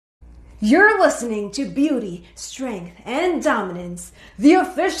You're listening to Beauty, Strength, and Dominance, the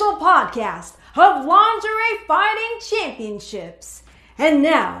official podcast of Lingerie Fighting Championships. And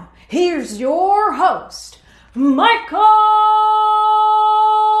now, here's your host, Michael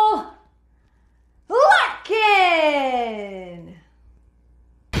Larkin.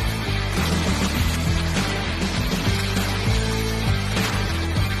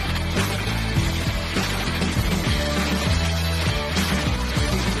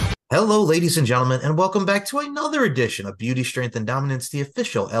 Hello, ladies and gentlemen, and welcome back to another edition of Beauty, Strength, and Dominance, the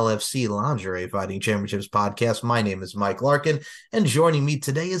official LFC Lingerie Fighting Championships podcast. My name is Mike Larkin, and joining me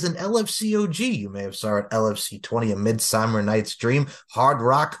today is an LFC OG. You may have saw at LFC 20, A Midsummer Night's Dream, Hard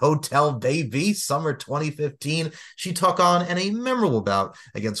Rock Hotel Baby, Summer 2015. She took on in a memorable bout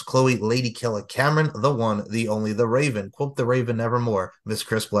against Chloe Lady Killer Cameron, the one, the only, the Raven. Quote the Raven nevermore. Miss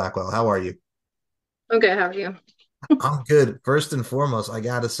Kris Blackwell, how are you? Okay, how are you? I'm good. First and foremost, I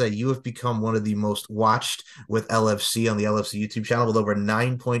gotta say, you have become one of the most watched with LFC on the LFC YouTube channel with over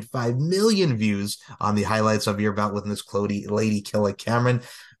 9.5 million views on the highlights of your bout with Miss Clody Lady Killer Cameron.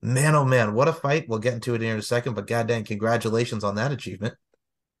 Man, oh man, what a fight. We'll get into it in a second, but goddamn, congratulations on that achievement.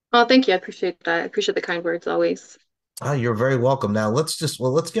 Oh, thank you. I appreciate that. I appreciate the kind words always. Oh, you're very welcome. Now let's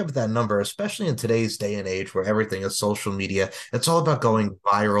get with that number, especially in today's day and age where everything is social media. It's all about going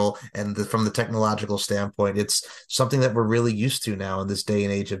viral, and from the technological standpoint, it's something that we're really used to now in this day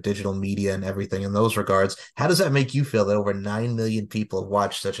and age of digital media and everything in those regards. How does that make you feel that over 9 million people have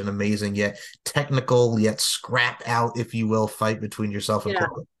watched such an amazing yet technical yet scrap out, if you will, fight between yourself and Yeah.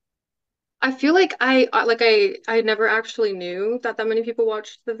 Chloe? I feel like I never actually knew that many people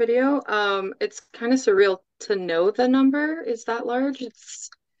watched the video. It's kind of surreal to know the number is that large.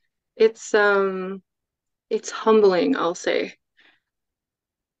 It's um it's humbling, I'll say.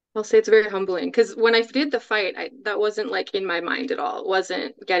 I'll say it's very humbling because when I did the fight, that wasn't like in my mind at all. It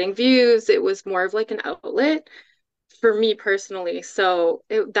wasn't getting views. It was more of like an outlet for me personally.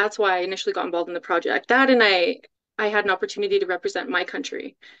 That's why I initially got involved in the project. That and I had an opportunity to represent my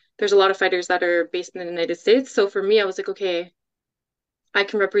country. There's a lot of fighters that are based in the United States. So for me, I was like, okay, I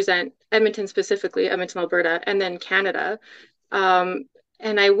can represent Edmonton specifically, Edmonton, Alberta, and then Canada. Um,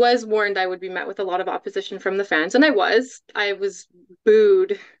 and I was warned I would be met with a lot of opposition from the fans, and I was. I was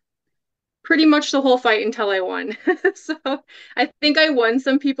booed pretty much the whole fight until I won. So I think I won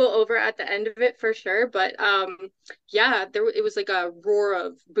some people over at the end of it for sure. But yeah, it was like a roar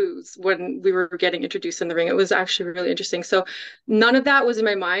of boos when we were getting introduced in the ring. It was actually really interesting. So none of that was in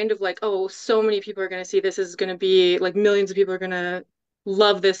my mind of like, oh, so many people are going to see this. This is going to be like millions of people are going to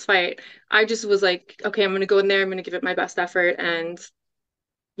love this fight. I just was like, okay, I'm going to go in there. I'm going to give it my best effort, and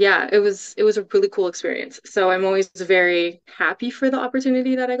yeah, it was a really cool experience. So I'm always very happy for the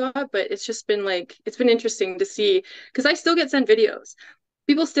opportunity that I got, but it's just been like it's been interesting to see because I still get sent videos.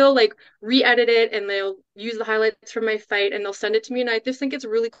 People still like re-edit it and they'll use the highlights from my fight and they'll send it to me and I just think it's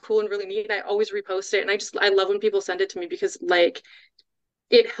really cool and really neat. And I always repost it and I love when people send it to me because like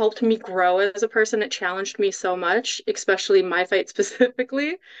it helped me grow as a person. It challenged me so much, especially my fight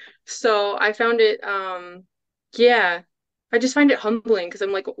specifically. So I found it, yeah, I just find it humbling because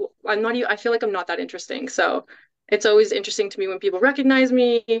I'm like, I'm not, I feel like I'm not that interesting. So it's always interesting to me when people recognize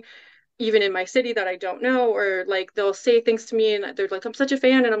me, even in my city that I don't know, or like they'll say things to me and they're like, I'm such a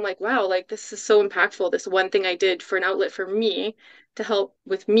fan. And I'm like, wow, like this is so impactful. This one thing I did for an outlet for me to help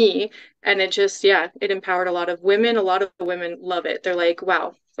with me. And it just, yeah, it empowered a lot of women. A lot of women love it. They're like,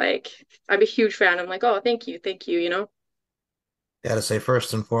 wow, like I'm a huge fan. I'm like, oh, thank you, you know? Gotta say,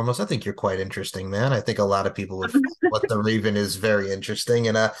 first and foremost, I think you're quite interesting, man. I think a lot of people would find what the Raven is very interesting,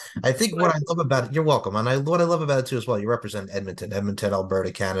 and I think what I love about it, you're welcome, and what I love about it too as well. You represent Edmonton,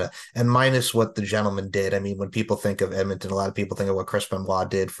 Alberta, Canada, and minus what the gentleman did. I mean, when people think of Edmonton, a lot of people think of what Chris Benoit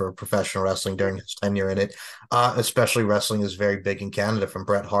did for professional wrestling during his tenure in it. Especially wrestling is very big in Canada, from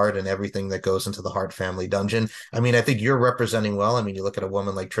Bret Hart and everything that goes into the Hart family dungeon. I mean, I think you're representing well. I mean, you look at a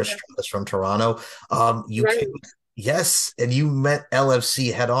woman like Trish Yeah. Stratus from Toronto. You Right. can Yes, and you met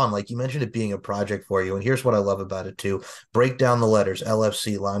LFC head on. Like you mentioned it being a project for you. And here's what I love about it too. Break down the letters,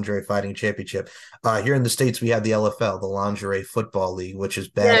 LFC, Lingerie Fighting Championship. Here in the States, we have the LFL, the Lingerie Football League, which is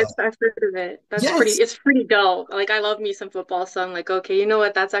badass. Yes, I've heard of it. Yes. It's pretty dull. Like I love me some football, so I'm like, okay, you know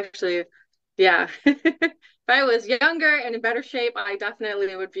what? That's actually, yeah. If I was younger and in better shape, I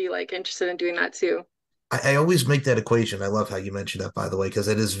definitely would be like interested in doing that too. I always make that equation. I love how you mentioned that, by the way, because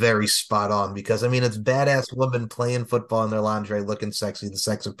it is very spot on. Because I mean, it's badass women playing football in their lingerie, looking sexy, the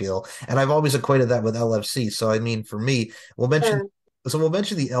sex appeal, and I've always equated that with LFC. So I mean, for me, we'll mention. Yeah. So we'll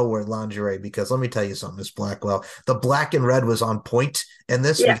mention the L word lingerie because let me tell you something, Miss Blackwell. The black and red was on point in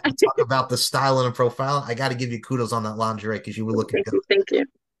this. We Yeah. can talk about the styling and profiling. I got to give you kudos on that lingerie because you were looking Thank good. you. Thank you.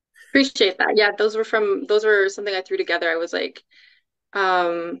 Appreciate that. Yeah, those were something I threw together. I was like,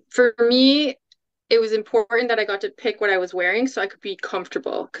 for me, it was important that I got to pick what I was wearing so I could be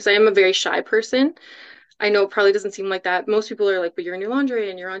comfortable because I am a very shy person. I know it probably doesn't seem like that. Most people are like, but you're in your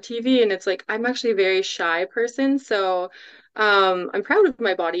lingerie and you're on TV. And it's like, I'm actually a very shy person. So I'm proud of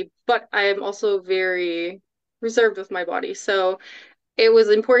my body, but I am also very reserved with my body. So it was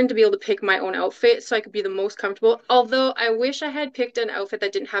important to be able to pick my own outfit so I could be the most comfortable. Although I wish I had picked an outfit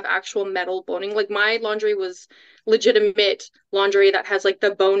that didn't have actual metal boning. Like my lingerie was legitimate lingerie that has like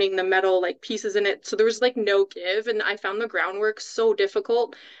the boning, the metal like pieces in it. So there was like no give. And I found the groundwork so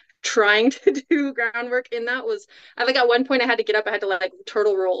difficult. Trying to do groundwork in that was, I like at one point I had to get up, I had to like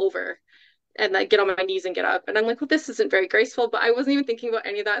turtle roll over and like get on my knees and get up. And I'm like, well, this isn't very graceful, but I wasn't even thinking about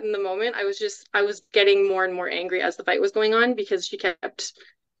any of that in the moment. I was getting more and more angry as the fight was going on because she kept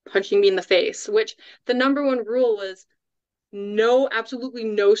punching me in the face, which the number one rule was no, absolutely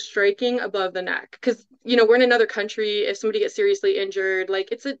no striking above the neck. Because, you know, we're in another country. If somebody gets seriously injured, like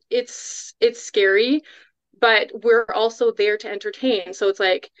it's scary, but we're also there to entertain. So it's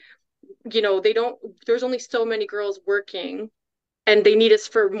like, you know, there's only so many girls working and they need us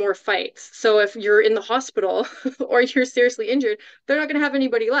for more fights. So if you're in the hospital or you're seriously injured, they're not going to have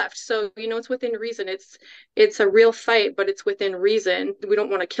anybody left. So, you know, it's within reason. It's a real fight, but it's within reason. We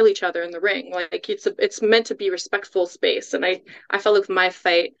don't want to kill each other in the ring. Like it's meant to be respectful space. And I felt like with my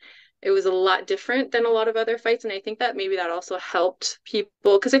fight, it was a lot different than a lot of other fights. And I think that maybe that also helped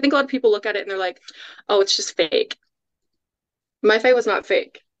people because I think a lot of people look at it and they're like, oh, it's just fake. My fight was not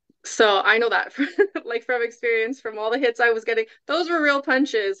fake. So I know that from, like from experience from all the hits I was getting. Those were real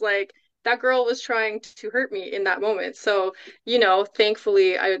punches. Like that girl was trying to hurt me in that moment. So, you know,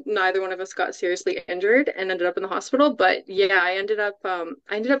 thankfully I neither one of us got seriously injured and ended up in the hospital. But yeah, I ended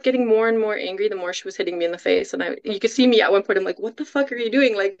up getting more and more angry the more she was hitting me in the face. And you could see me at one point, I'm like, what the fuck are you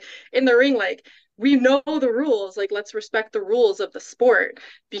doing? Like in the ring, like we know the rules. Like let's respect the rules of the sport.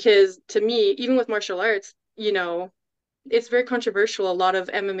 Because to me, even with martial arts, you know, it's very controversial. A lot of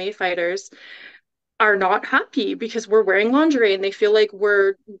MMA fighters are not happy because we're wearing lingerie and they feel like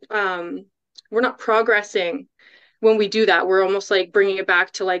we're not progressing when we do that. We're almost like bringing it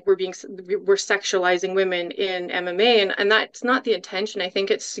back to like we're sexualizing women in MMA and that's not the intention. I think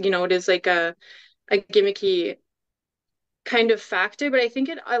it's, you know, it is like a gimmicky kind of factor, but I think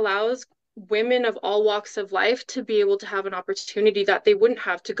it allows women of all walks of life to be able to have an opportunity that they wouldn't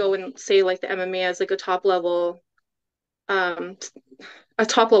have to go and say like the MMA as like um a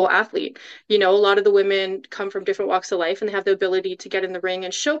top level athlete. You know, a lot of the women come from different walks of life and they have the ability to get in the ring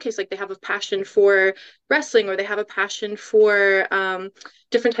and showcase like they have a passion for wrestling or they have a passion for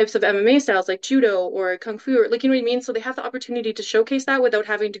different types of MMA styles like judo or kung fu or like you know what I mean? So they have the opportunity to showcase that without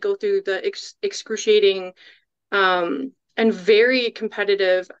having to go through the excruciating and very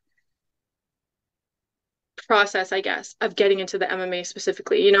competitive process, I guess, of getting into the MMA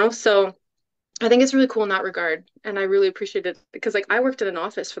specifically, you know? So I think it's really cool in that regard. And I really appreciate it because like I worked in an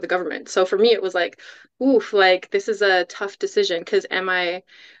office for the government. So for me it was like, oof, like this is a tough decision because am I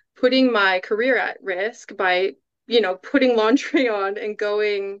putting my career at risk by, you know, putting lingerie on and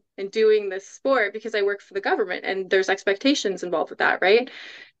going and doing this sport because I work for the government and there's expectations involved with that, right?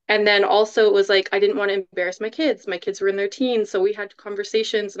 And then also it was like I didn't want to embarrass my kids. My kids were in their teens, so we had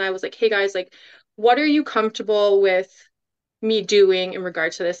conversations and I was like, "Hey guys, like what are you comfortable with me doing in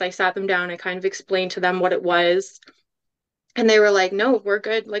regards to this?" I sat them down, I kind of explained to them what it was, and they were like, "No, we're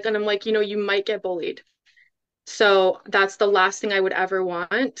good." Like, and I'm like, you know, you might get bullied. So that's the last thing I would ever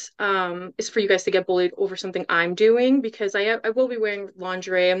want, is for you guys to get bullied over something I'm doing because I will be wearing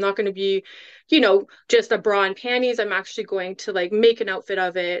lingerie. I'm not going to be, you know, just a bra and panties. I'm actually going to like make an outfit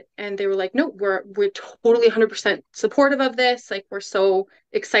of it. And they were like, no, we're totally 100% supportive of this. Like we're so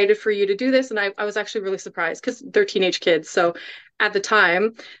excited for you to do this. And I was actually really surprised because they're teenage kids. So at the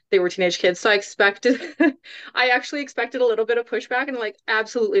time they were teenage kids. So I expected I actually expected a little bit of pushback and like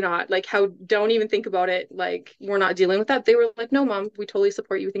absolutely not. Like how don't even think about it. Like we're not dealing with that. They were like, "No, mom, we totally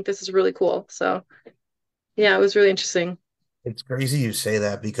support you. We think this is really cool." So yeah, it was really interesting. It's crazy you say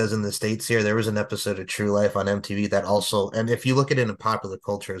that because in the States here, there was an episode of True Life on MTV that also, and if you look at it in popular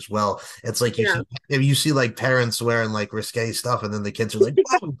culture as well, it's like you Yeah. see, if you see like parents wearing like risque stuff and then the kids are like,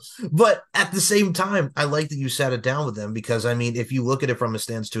 whoa. But at the same time, I like that you sat it down with them because I mean, if you look at it from a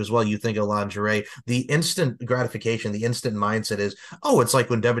stance too as well, you think of lingerie, the instant gratification, the instant mindset is, oh, it's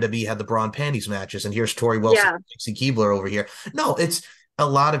like when WWE had the bra and panties matches and here's Tori Wilson, Yeah. Dixie Keebler over here. No, it's, a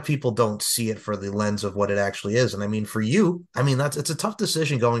lot of people don't see it for the lens of what it actually is. And I mean, for you, I mean, it's a tough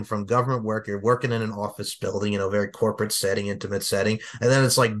decision going from government work. You're working in an office building, very corporate setting, intimate setting. And then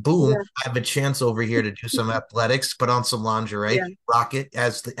it's like, boom, Yeah. I have a chance over here to do some athletics, put on some lingerie, Yeah. rock it.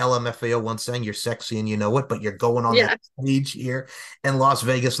 As the LMFAO once sang, you're sexy and you know it, but you're going on that Yeah. stage here in Las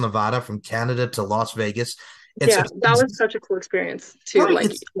Vegas, Nevada, from Canada to Las Vegas. It's a Yeah. That was such a cool experience too.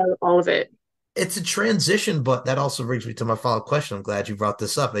 right. Like all of it. It's a transition, but that also brings me to my follow-up question. I'm glad you brought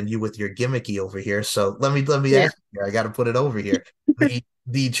this up, and you with your gimmicky over here. So let me Yeah. ask you here. I got to put it over here.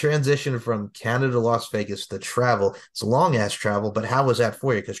 The transition from Canada to Las Vegas, the travel, it's a long ass travel, but how was that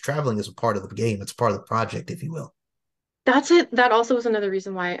for you? Because traveling is a part of the game. It's part of the project, if you will. That's it. That also was another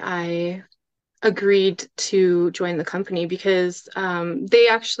reason why I agreed to join the company because they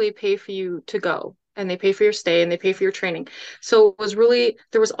actually pay for you to go and they pay for your stay and they pay for your training. So it was really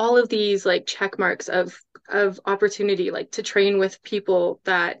there was all of these like check marks of opportunity like to train with people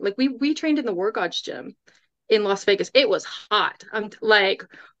that like we trained in the War Gods gym in Las Vegas. It was hot. I'm like,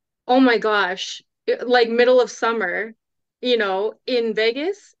 oh my gosh, like middle of summer, in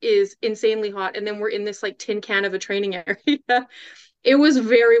Vegas is insanely hot. And then we're in this like tin can of a training area. It was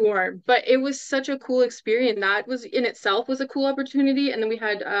very warm, but it was such a cool experience. That was in itself was a cool opportunity. And then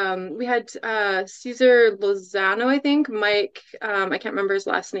we had Caesar Lozano, I think. Mike, I can't remember his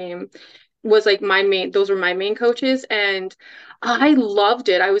last name, was like those were my main coaches. And I loved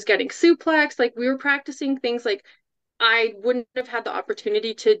it. I was getting suplex, like we were practicing things like I wouldn't have had the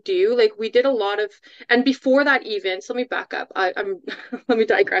opportunity to do. Like we did a lot of, and before that even, so let me back up. I'm let me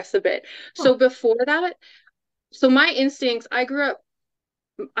digress a bit. Oh, So before that, so my instincts, I grew up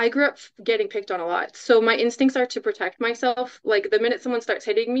getting picked on a lot. So my instincts are to protect myself. Like the minute someone starts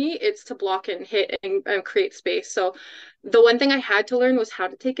hitting me, it's to block and hit and create space. So the one thing I had to learn was how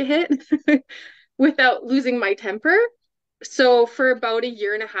to take a hit without losing my temper. So for about a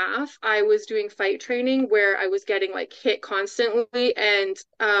year and a half, I was doing fight training where I was getting like hit constantly. And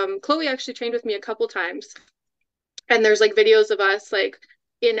Chloe actually trained with me a couple times. And there's like videos of us like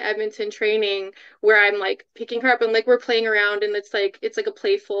in Edmonton training where I'm like picking her up and like we're playing around and it's like a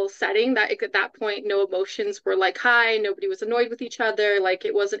playful setting that at that point no emotions were like high, nobody was annoyed with each other, like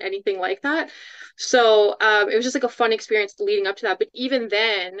it wasn't anything like that. So it was just like a fun experience leading up to that. But even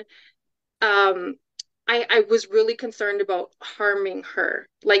then, um, I was really concerned about harming her,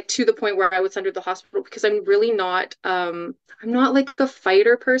 like to the point where I was under the hospital because I'm really not I'm not like a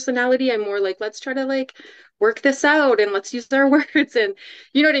fighter personality. I'm more like let's try to like work this out and let's use our words and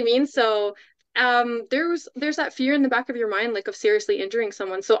you know what I mean? So there's that fear in the back of your mind like of seriously injuring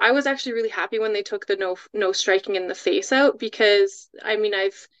someone. So I was actually really happy when they took the no striking in the face out because I mean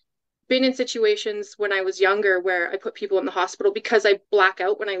I've been in situations when I was younger where I put people in the hospital because I black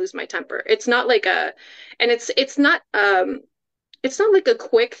out when I lose my temper. It's not like a, and it's not like a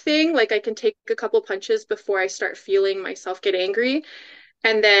quick thing. Like I can take a couple punches before I start feeling myself get angry,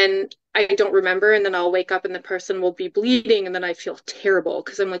 and then I don't remember, and then I'll wake up and the person will be bleeding, and then I feel terrible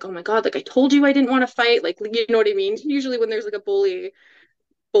because I'm like, oh my God, like I told you I didn't want to fight. Like you know what I mean? Usually when there's like a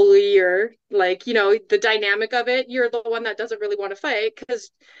bullier, like, the dynamic of it, you're the one that doesn't really want to fight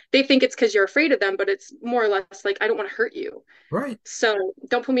because they think it's because you're afraid of them, but it's more or less like, I don't want to hurt you. right. So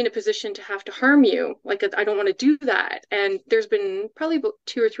don't put me in a position to have to harm you. Like, I don't want to do that. And there's been probably about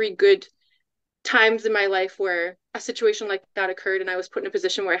two or three good times in my life where a situation like that occurred and I was put in a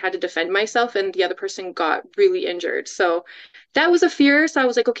position where I had to defend myself and the other person got really injured. So that was a fear. So I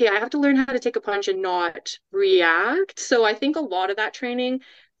was like, okay, I have to learn how to take a punch and not react. So I think a lot of that training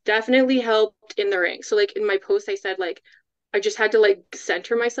definitely helped in the ring. So like in my post, I said like I just had to like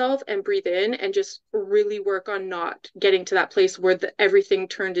center myself and breathe in and just really work on not getting to that place where everything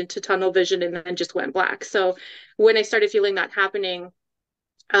turned into tunnel vision and then just went black. So when I started feeling that happening,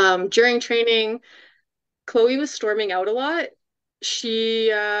 during training, Chloe was storming out a lot. She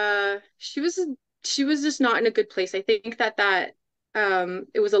was just not in a good place. I think that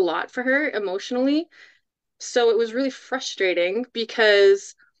it was a lot for her emotionally. So it was really frustrating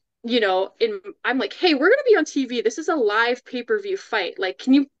because, I'm like, hey, we're gonna be on TV. This is a live pay-per-view fight. Like,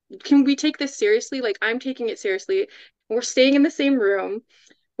 can we take this seriously? Like, I'm taking it seriously. We're staying in the same room,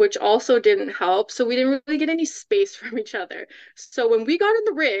 which also didn't help. So we didn't really get any space from each other. So when we got in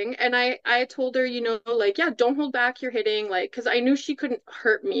the ring and I told her, like, yeah, don't hold back your hitting, like, because I knew she couldn't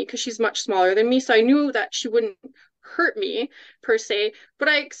hurt me because she's much smaller than me. So I knew that she wouldn't hurt me per se, but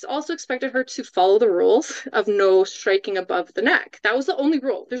I also expected her to follow the rules of no striking above the neck. That was the only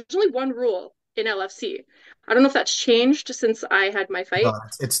rule. There's only one rule in LFC. I don't know if that's changed since I had my No, fight.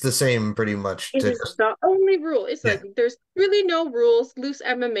 it's the same pretty much It to is just the only rule. It's yeah. like there's really no rules, loose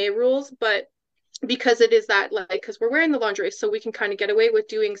MMA rules, but because it is that like because we're wearing the lingerie, so we can kind of get away with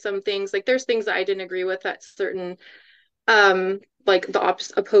doing some things. Like there's things that I didn't agree with that certain like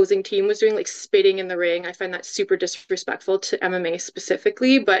the opposing team was doing, like spitting in the ring. I find that super disrespectful to MMA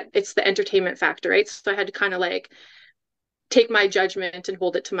specifically, but it's the entertainment factor, right? So I had to kind of like take my judgment and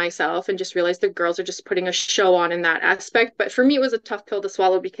hold it to myself and just realize the girls are just putting a show on in that aspect. But for me, it was a tough pill to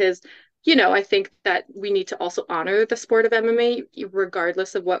swallow because, I think that we need to also honor the sport of MMA,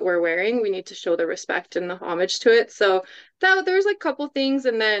 regardless of what we're wearing. We need to show the respect and the homage to it. So that there was like a couple things,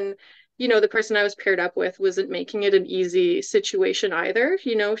 and then the person I was paired up with wasn't making it an easy situation either.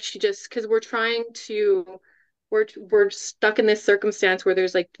 She just because we're stuck in this circumstance where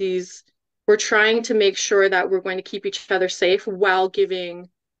there's like these we're trying to make sure that we're going to keep each other safe while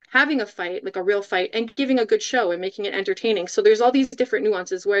having a fight, like a real fight, and giving a good show and making it entertaining. So there's all these different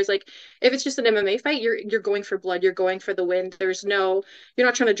nuances. Whereas like if it's just an MMA fight, you're going for blood, you're going for the win. You're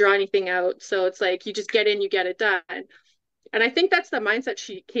not trying to draw anything out. So it's like you just get in, you get it done. And I think that's the mindset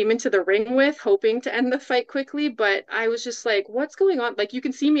she came into the ring with, hoping to end the fight quickly. But I was just like, what's going on? Like, you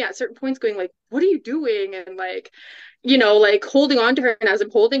can see me at certain points going, like, what are you doing? And like, like holding on to her. And as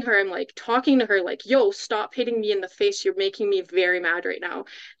I'm holding her, I'm like talking to her, like, yo, stop hitting me in the face. You're making me very mad right now.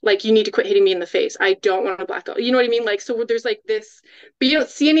 Like, you need to quit hitting me in the face. I don't want to black out. You know what I mean? Like, so there's like this, but you don't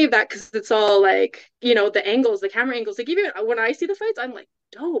see any of that because it's all like, the angles, the camera angles. Like, even when I see the fights, I'm like,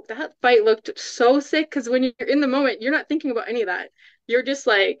 dope. That fight looked so sick because when you're in the moment, you're not thinking about any of that. You're just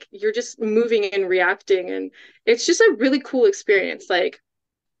moving and reacting. And it's just a really cool experience. Like,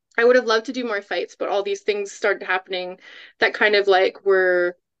 I would have loved to do more fights, but all these things started happening that kind of like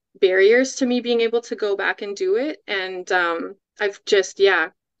were barriers to me being able to go back and do it. And I've just, yeah,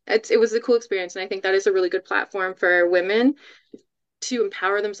 it was a cool experience. And I think that is a really good platform for women to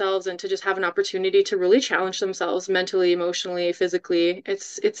empower themselves and to just have an opportunity to really challenge themselves mentally, emotionally, physically.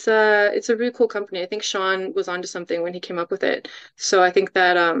 It's a really cool company. I think Sean was onto something when he came up with it. So I think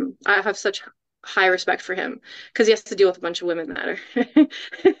that I have such high respect for him because he has to deal with a bunch of women that are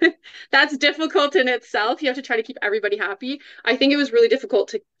that's difficult in itself. You have to try to keep everybody happy. I think it was really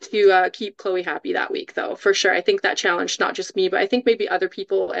difficult to keep Chloe happy that week though, for sure. I think that challenged not just me, but I think maybe other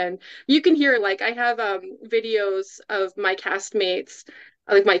people. And you can hear like I have videos of my castmates,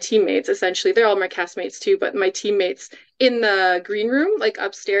 like my teammates essentially. They're all my castmates too, but my teammates in the green room, like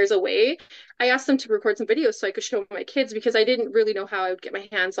upstairs away. I asked them to record some videos so I could show my kids because I didn't really know how I would get my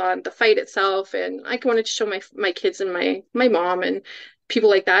hands on the fight itself, and I wanted to show my kids and my mom and people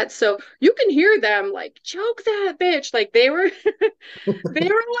like that. So you can hear them like choke that bitch. Like they were they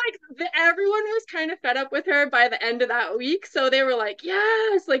were like everyone was kind of fed up with her by the end of that week. So they were like,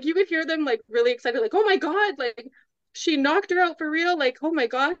 yes, like you could hear them like really excited, like, oh my God, like she knocked her out for real. Like, oh my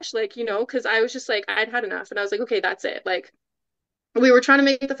gosh, like, because I was just like, I'd had enough. And I was like, okay, that's it. Like, we were trying to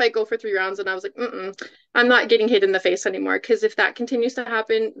make the fight go for 3 rounds, and I was like, I'm not getting hit in the face anymore. Because if that continues to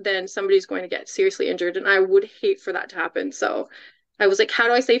happen, then somebody's going to get seriously injured. And I would hate for that to happen. So I was like, how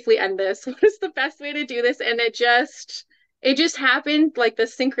do I safely end this? What is the best way to do this? And it just happened, like the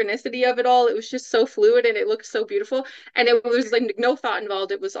synchronicity of it all. It was just so fluid and it looked so beautiful. And it was like no thought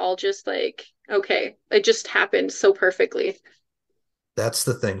involved. It was all just like, okay, it just happened so perfectly. That's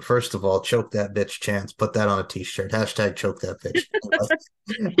the thing. First of all, choke that bitch chance. Put that on a t-shirt. Hashtag choke that bitch.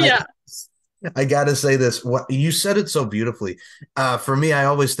 I, Yeah. I gotta say this. What you said it so beautifully. For me, I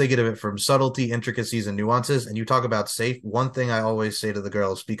always think of it from subtlety, intricacies, and nuances. And you talk about safe. One thing I always say to the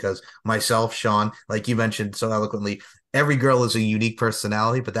girls, because myself, Sean, like you mentioned so eloquently, every girl is a unique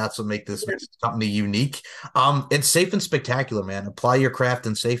personality, but that's what makes this company unique. It's safe and spectacular, man. Apply your craft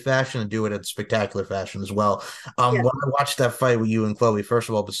in safe fashion and do it in spectacular fashion as well. Yeah. When I watched that fight with you and Chloe, first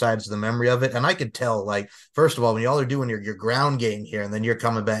of all, besides the memory of it, and I could tell, like, first of all, when y'all are doing your ground game here, and then you're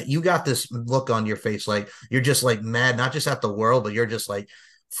coming back, you got this look on your face, like you're just like mad, not just at the world, but you're just like,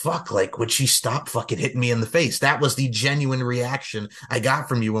 fuck, like, would she stop fucking hitting me in the face? That was the genuine reaction I got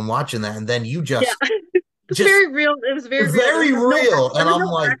from you when watching that. And then you Yeah. It's just very real. It was very real. very real. There And was I'm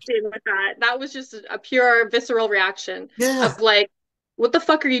no like, acting with that. That was just a pure visceral reaction yeah, of like, what the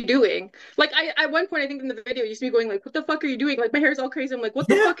fuck are you doing? Like I at one point I think in the video you see me going like, what the fuck are you doing? Like my hair's all crazy. I'm like, what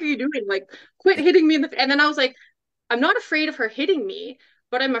the yeah, fuck are you doing? Like, quit hitting me in the. And then I was like, I'm not afraid of her hitting me,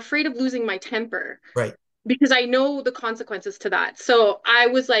 but I'm afraid of losing my temper right. because I know the consequences to that. So I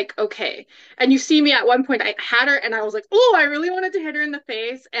was like, okay. And you see me at one point, I had her and I was like, oh, I really wanted to hit her in the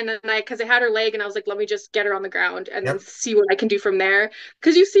face. And then because I had her leg and I was like, let me just get her on the ground and then Yep. see what I can do from there.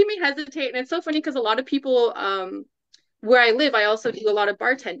 Because you see me hesitate. And it's so funny because a lot of people, where I live, I also do a lot of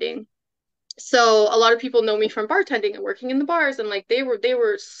bartending. So a lot of people know me from bartending and working in the bars. And like they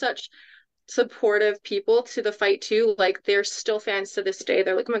were such supportive people to the fight too. Like they're still fans to this day.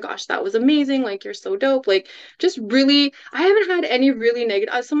 They're like, oh my gosh, that was amazing. Like you're so dope. Like just really, I haven't had any really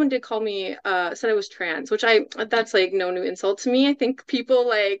negative. Someone did call me, said I was trans, which that's like no new insult to me. I think people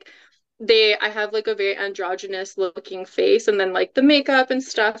like I have like a very androgynous looking face, and then like the makeup and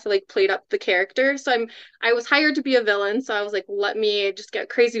stuff like played up the character. So I was hired to be a villain, so I was like, let me just get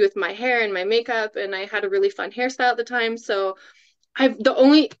crazy with my hair and my makeup, and I had a really fun hairstyle at the time. So I've the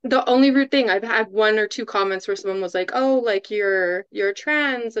only rude thing I've had one or two comments where someone was like, "Oh, like you're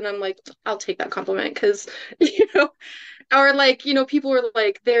trans," and I'm like, I'll take that compliment because you know, or like people were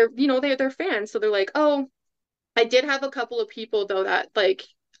like they're fans, so they're like, "Oh." I did have a couple of people though that like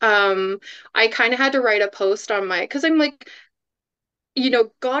I kind of had to write a post on my because I'm like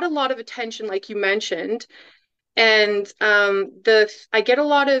got a lot of attention like you mentioned, and the I get a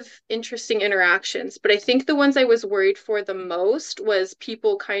lot of interesting interactions, but I think the ones I was worried for the most was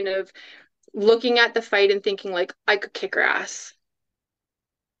people kind of looking at the fight and thinking like I could kick her ass.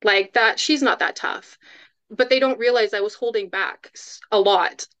 Like that she's not that tough. But they don't realize I was holding back a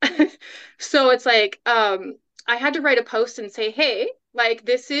lot. So it's like I had to write a post and say, "Hey, like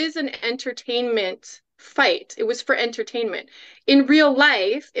this is an entertainment fight. It was for entertainment. In real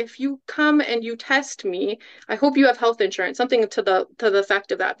life, if you come and you test me, I hope you have health insurance, something to the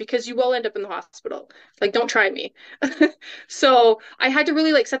effect of that, because you will end up in the hospital. Like, don't try me." So I had to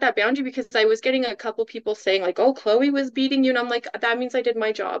really like set that boundary because I was getting a couple people saying like, "Oh, Chloe was beating you," and I'm like, "That means I did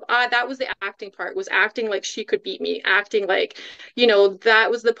my job." That was the acting part, was acting like she could beat me, acting like, that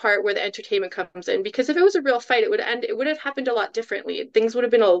was the part where the entertainment comes in. Because if it was a real fight, it would have happened a lot differently. Things would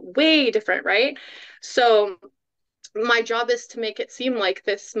have been a way different, right? So my job is to make it seem like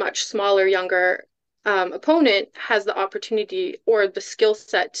this much smaller, younger opponent has the opportunity or the skill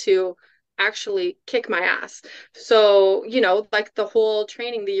set to actually kick my ass. So, like the whole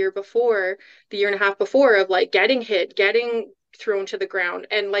training the year and a half before of like getting hit, getting thrown to the ground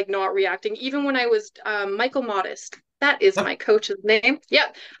and like not reacting. Even when I was Michael Modest, that is my coach's name. Yeah.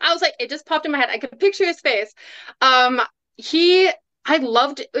 I was like, it just popped in my head. I could picture his face. Um, he I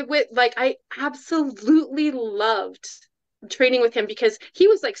loved it with like I absolutely loved training with him because he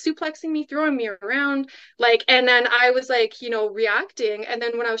was like suplexing me, throwing me around, like, and then I was like, reacting. And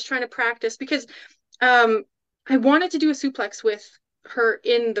then when I was trying to practice, because um I wanted to do a suplex with her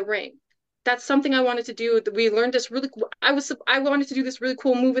in the ring. That's something I wanted to do. We learned this really cool. I wanted to do this really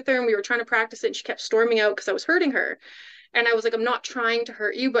cool move with her, and we were trying to practice it, and she kept storming out because I was hurting her. And I was like, I'm not trying to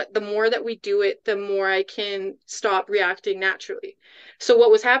hurt you, but the more that we do it, the more I can stop reacting naturally. So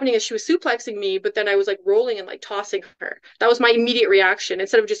what was happening is she was suplexing me, but then I was like rolling and like tossing her. That was my immediate reaction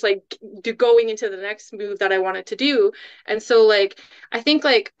instead of just like going into the next move that I wanted to do. And so like I think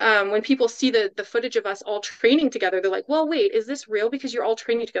like when people see the footage of us all training together, they're like, well, wait, is this real? Because you're all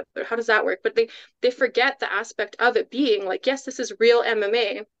training together. How does that work? But they forget the aspect of it being like, yes, this is real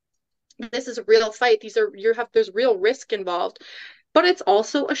MMA, this is a real fight. There's real risk involved, but it's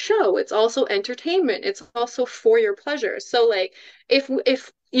also a show. It's also entertainment. It's also for your pleasure. So like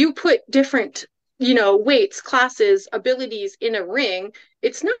if you put different, weights, classes, abilities in a ring,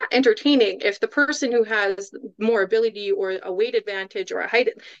 it's not entertaining if the person who has more ability or a weight advantage or a height,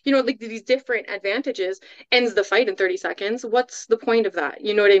 like these different advantages ends the fight in 30 seconds. What's the point of that?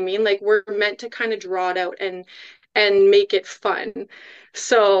 You know what I mean? Like we're meant to kind of draw it out and make it fun.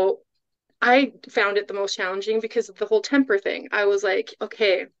 So I found it the most challenging because of the whole temper thing. I was like,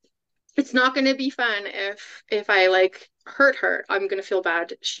 okay, it's not going to be fun if I like hurt her. I'm going to feel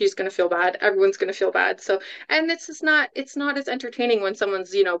bad. She's going to feel bad. Everyone's going to feel bad. So, and it's not as entertaining when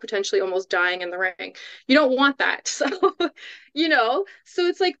someone's, potentially almost dying in the ring. You don't want that. So, so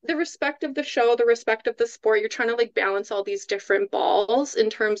it's like the respect of the show, the respect of the sport. You're trying to like balance all these different balls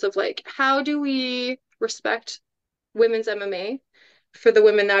in terms of like, how do we respect women's MMA for the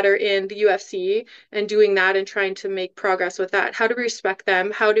women that are in the UFC and doing that and trying to make progress with that? How do we respect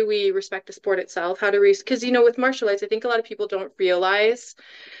them? How do we respect the sport itself? How do we, because with martial arts, I think a lot of people don't realize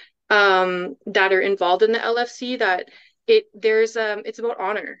that are involved in the LFC that it's about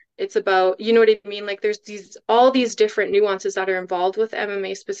honor. It's about, you know what I mean? Like there's all these different nuances that are involved with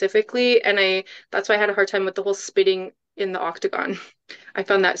MMA specifically. And that's why I had a hard time with the whole spitting in the octagon. I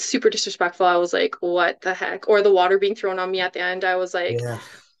found that super disrespectful. I was like, what the heck? Or the water being thrown on me at the end. I was like, Yeah.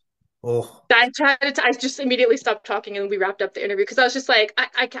 Oh, I just immediately stopped talking and we wrapped up the interview because I was just like,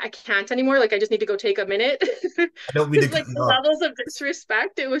 I can't anymore. Like, I just need to go take a minute. I don't mean to Because, cut like, you the off. levels of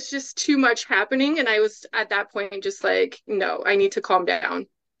disrespect, it was just too much happening. And I was at that point just like, no, I need to calm down.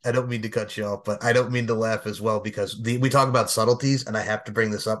 I don't mean to cut you off, but I don't mean to laugh as well because we talk about subtleties, and I have to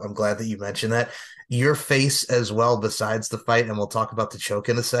bring this up. I'm glad that you mentioned that. Your face as well, besides the fight, and we'll talk about the choke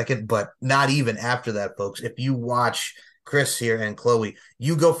in a second, but not even after that, folks. If you watch Kris here and Chloe,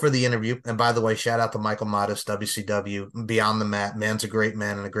 you go for the interview. And by the way, shout out to Michael Modest, WCW, Beyond the Mat. Man's a great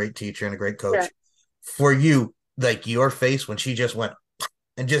man and a great teacher and a great Yeah. coach. For you, like your face when she just went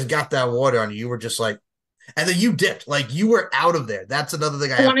and just got that water on you, you were just like, and then you dipped, like you were out of there. That's another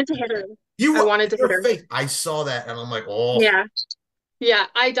thing I I have. wanted to hit her. You I were wanted to hit your her. face. I saw that, and I'm like, oh, Yeah. Yeah,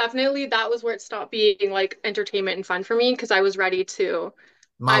 I definitely that was where it stopped being like entertainment and fun for me because I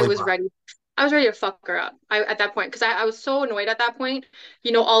Molly was Pop. ready I was ready to fuck her up. At that point because I was so annoyed at that point.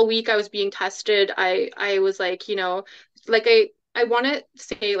 All week I was being tested. I was like, like I want to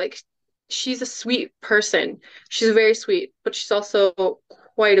say like she's a sweet person. She's very sweet, but she's also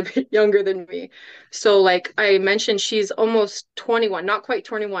quite a bit younger than me. So like I mentioned, she's almost 21, not quite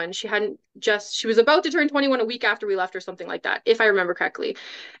 21. She was about to turn 21 a week after we left or something like that, if I remember correctly.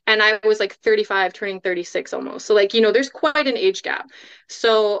 And I was like 35, turning 36 almost. So like, there's quite an age gap.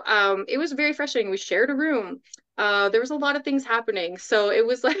 So it was very frustrating. We shared a room. There was a lot of things happening. So it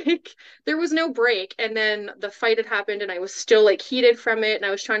was like there was no break. And then the fight had happened and I was still like heated from it and I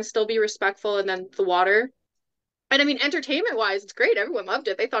was trying to still be respectful. And then the water. And I mean, entertainment wise, it's great. Everyone loved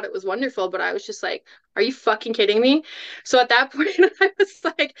it. They thought it was wonderful, but I was just like, are you fucking kidding me? So at that point,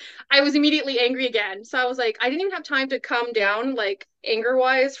 I was immediately angry again. So I was like, I didn't even have time to calm down, like anger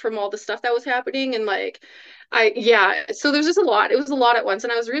wise from all the stuff that was happening. And like, yeah, so there's just a lot. It was a lot at once.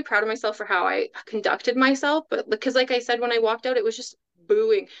 And I was really proud of myself for how I conducted myself. But because, like I said, when I walked out, it was just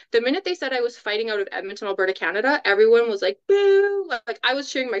booing. The minute they said I was fighting out of Edmonton, Alberta, Canada, everyone was like, boo. Like I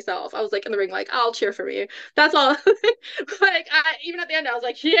was cheering myself. I was like in the ring, like, I'll cheer for me. That's all. Like even at the end, I was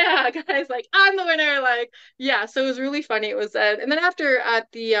like, yeah, guys, like I'm the winner. Like, yeah. So it was really funny. It was and then after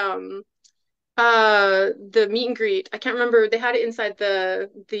at the meet and greet, I can't remember, they had it inside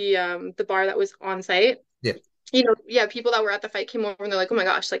the bar that was on site. Yeah. Yeah, people that were at the fight came over and they're like, oh my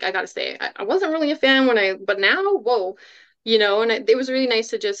gosh, like I gotta stay. I wasn't really a fan but now, whoa, and it was really nice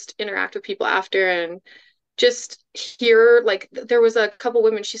to just interact with people after and just hear like there was a couple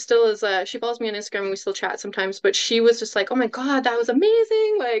women. She still is she follows me on Instagram and we still chat sometimes, but she was just like, oh my God, that was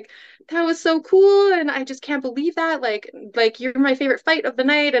amazing, like that was so cool and I just can't believe that, like you're my favorite fight of the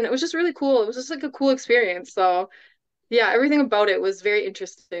night. And it was just really cool. It was just like a cool experience. So yeah, everything about it was very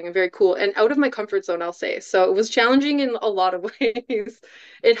interesting and very cool and out of my comfort zone, I'll say. So it was challenging in a lot of ways.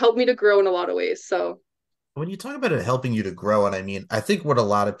 It helped me to grow in a lot of ways. So When you talk about it helping you to grow, and I mean, I think what a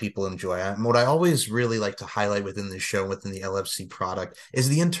lot of people enjoy, and what I always really like to highlight within this show, within the LFC product, is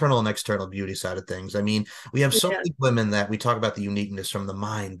the internal and external beauty side of things. I mean, we have so yeah. many women that we talk about the uniqueness from the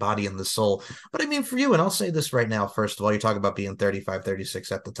mind, body, and the soul. But I mean, for you, and I'll say this right now, first of all, you talk about being 35,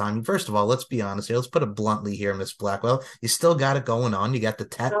 36 at the time. First of all, let's be honest here. Let's put it bluntly here, Miss Blackwell. You still got it going on. You got the Oh,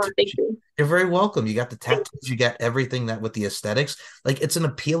 tattoos. thank you. You're very welcome. You got the Thank tattoos, you got everything that with the aesthetics. Like it's an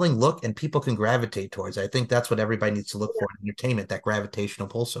appealing look and people can gravitate towards. I think that's what everybody needs to look you. for in entertainment, that gravitational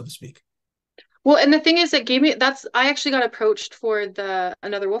pull, so to speak. Well, and the thing is that gave me that's I actually got approached for the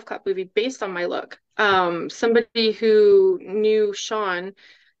another Wolf Cop movie based on my look. Somebody who knew Sean,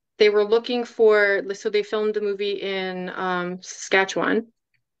 they were looking for so they filmed the movie in Saskatchewan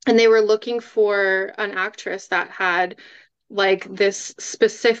and they were looking for an actress that had like this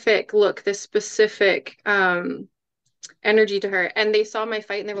specific look, this specific energy to her. And they saw my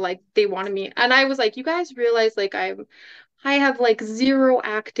fight and they were like, they wanted me. And I was like, you guys realize like I have like zero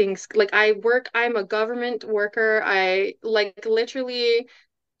acting. Like I'm a government worker. I like literally,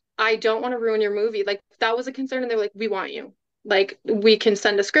 I don't want to ruin your movie. Like that was a concern. And they were like, we want you. Like we can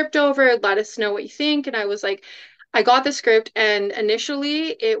send a script over, let us know what you think. And I was like, I got the script and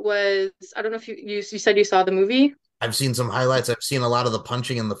initially it was, I don't know if you said you saw the movie. I've seen some highlights. I've seen a lot of the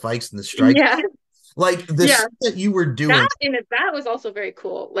punching and the fights and the strikes. Yeah. Like the Yeah. scene that you were That doing, and that was also very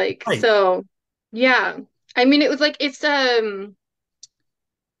cool. Like, right? so yeah. I mean, it was like I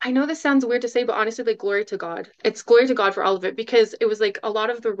know this sounds weird to say, but honestly, like glory to God. It's glory to God for all of it because it was like a lot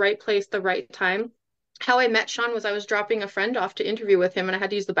of the right place, the right time. How I met Sean was I was dropping a friend off to interview with him and I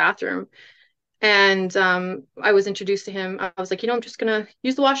had to use the bathroom. And I was introduced to him. I was like, I'm just gonna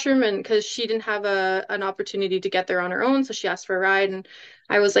use the washroom, and because she didn't have an opportunity to get there on her own, so she asked for a ride, and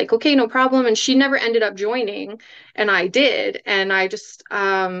I was like, okay, no problem. And she never ended up joining, and I did, and I just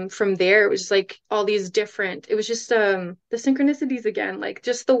from there it was just like all these different. It was just the synchronicities again, like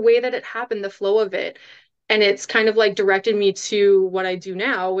just the way that it happened, the flow of it, and it's kind of like directed me to what I do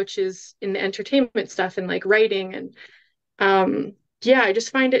now, which is in the entertainment stuff and like writing and yeah, I just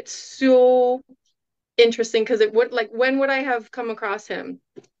find it so interesting because it would like when would I have come across him?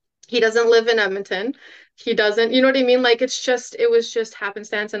 He doesn't live in Edmonton. He doesn't, you know what I mean? Like it was just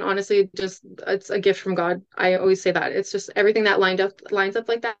happenstance and honestly just it's a gift from God. I always say that. It's just everything that lines up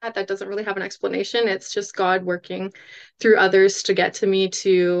like that that doesn't really have an explanation. It's just God working through others to get to me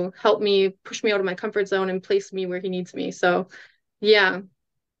to help me push me out of my comfort zone and place me where he needs me. So, yeah.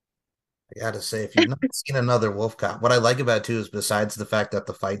 I gotta say, if you've not seen another Wolf Cop, what I like about it too is besides the fact that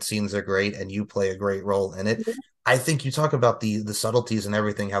the fight scenes are great and you play a great role in it, I think you talk about the subtleties and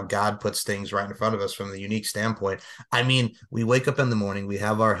everything, how God puts things right in front of us from the unique standpoint. I mean, we wake up in the morning, we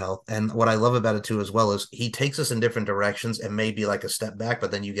have our health, and what I love about it too as well is he takes us in different directions and maybe like a step back, but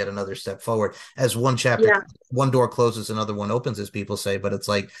then you get another step forward as one chapter, Yeah. one door closes, another one opens, as people say. But it's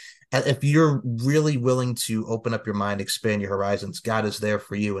like if you're really willing to open up your mind, expand your horizons, God is there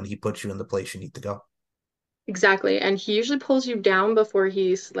for you and he puts you in the place you need to go. Exactly. And he usually pulls you down before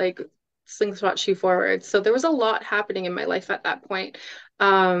he's like slingshots you forward. So there was a lot happening in my life at that point.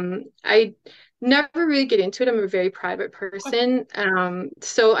 I never really get into it. I'm a very private person.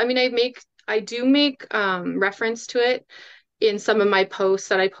 So I mean I do make reference to it in some of my posts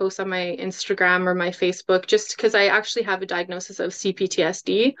that I post on my Instagram or my Facebook, just because I actually have a diagnosis of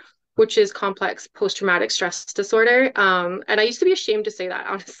CPTSD, which is complex post-traumatic stress disorder. And I used to be ashamed to say that,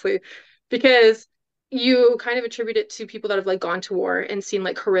 honestly, because you kind of attribute it to people that have like gone to war and seen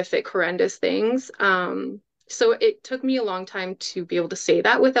like horrific, horrendous things. So it took me a long time to be able to say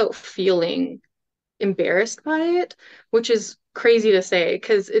that without feeling embarrassed by it, which is crazy to say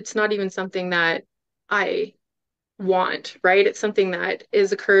because it's not even something that I want, right? It's something that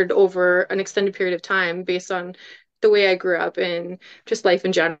is occurred over an extended period of time based on the way I grew up and just life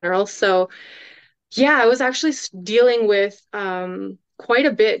in general. So, yeah, I was actually dealing with quite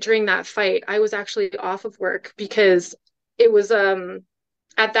a bit during that fight. I was actually off of work because it was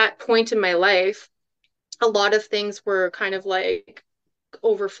at that point in my life, a lot of things were kind of like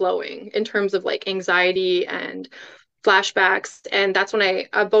overflowing in terms of like anxiety and flashbacks. And that's when I,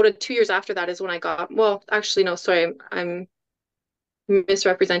 about 2 years after that is when I got, well, actually, no, sorry, I'm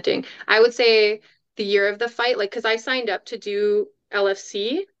misrepresenting. I would say the year of the fight, like, because I signed up to do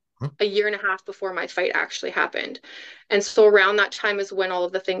LFC a year and a half before my fight actually happened. And so around that time is when all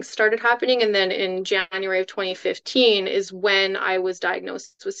of the things started happening. And then in January of 2015 is when I was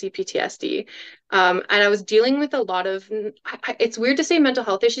diagnosed with CPTSD. And I was dealing with a lot of, it's weird to say mental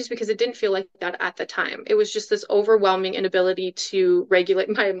health issues because it didn't feel like that at the time. It was just this overwhelming inability to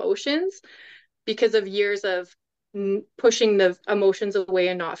regulate my emotions because of years of pushing the emotions away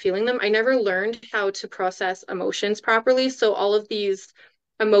and not feeling them. I never learned how to process emotions properly. So all of these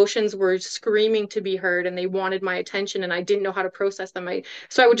emotions were screaming to be heard and they wanted my attention and I didn't know how to process them.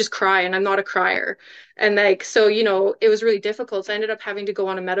 So I would just cry and I'm not a crier. And like so, it was really difficult. So I ended up having to go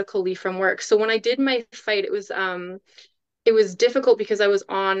on a medical leave from work. So when I did my fight, it was difficult because I was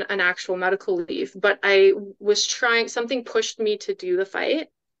on an actual medical leave, but I was trying, something pushed me to do the fight.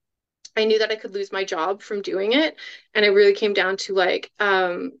 I knew that I could lose my job from doing it. And it really came down to like,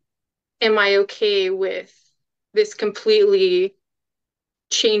 am I okay with this completely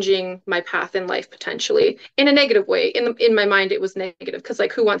changing my path in life potentially in a negative way? In my mind, it was negative because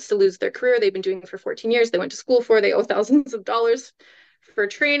like who wants to lose their career? They've been doing it for 14 years. They went to school for, they owe thousands of dollars for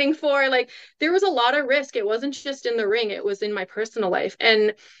training for. Like there was a lot of risk. It wasn't just in the ring, it was in my personal life.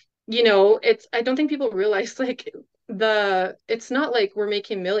 And it's I don't think people realize like it's not like we're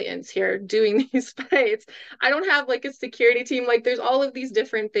making millions here doing these fights. I don't have like a security team. Like there's all of these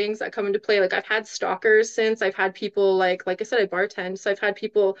different things that come into play. Like I've had stalkers since I've had people like I said, I bartend. So I've had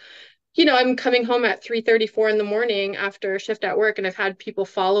people, I'm coming home at 3:34 in the morning after a shift at work and I've had people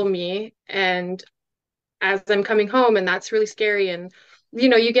follow me and as I'm coming home, and that's really scary. And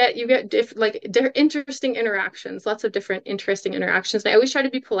you get interesting interactions, lots of different interesting interactions. And I always try to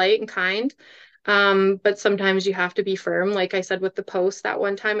be polite and kind, but sometimes you have to be firm. Like I said with the post that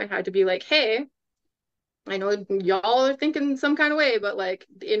one time, I had to be like, "Hey, I know y'all are thinking some kind of way, but like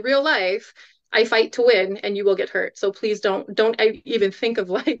in real life, I fight to win, and you will get hurt. So please don't even think of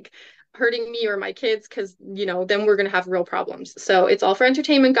like." Hurting me or my kids because then we're going to have real problems. So it's all for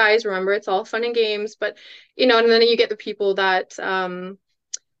entertainment, guys. Remember, it's all fun and games. But and then you get the people that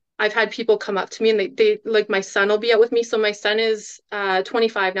I've had people come up to me and they like my son will be out with me. So my son is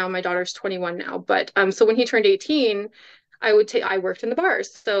 25 now, my daughter's 21 now. But so when he turned 18, I worked in the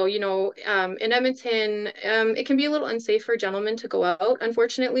bars. So, in Edmonton, it can be a little unsafe for a gentleman to go out,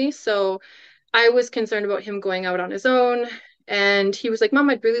 unfortunately. So I was concerned about him going out on his own. And he was like, Mom,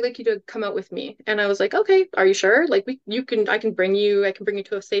 I'd really like you to come out with me. And I was like, okay, are you sure? Like I can bring you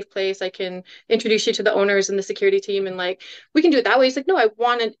to a safe place. I can introduce you to the owners and the security team and like we can do it that way. He's like, no, I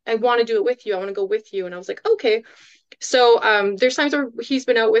want to do it with you. I want to go with you. And I was like, okay. So there's times where he's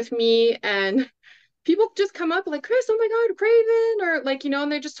been out with me and people just come up like, Kris, oh my God, Craven, or like,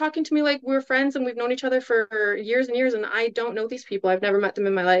 and they're just talking to me like we're friends and we've known each other for years and years, and I don't know these people. I've never met them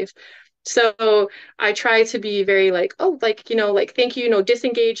in my life. So I try to be very like, oh, like, like, thank you,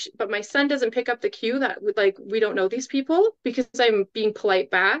 disengage. But my son doesn't pick up the cue that like we don't know these people because I'm being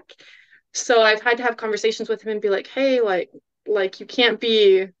polite back. So I've had to have conversations with him and be like, hey, like you can't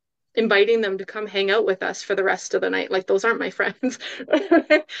be inviting them to come hang out with us for the rest of the night. Like those aren't my friends.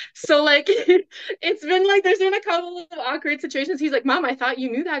 So like it's been like there's been a couple of awkward situations. He's like, Mom, I thought you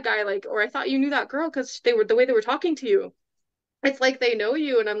knew that guy, like, or I thought you knew that girl because they were the way they were talking to you. It's like they know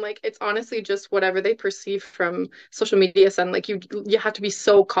you, and I'm like, it's honestly just whatever they perceive from social media. So I'm like, you have to be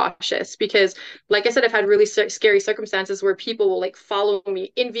so cautious because, like I said, I've had really scary circumstances where people will like follow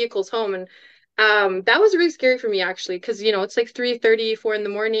me in vehicles home, and that was really scary for me actually because it's like 3:30, 4 in the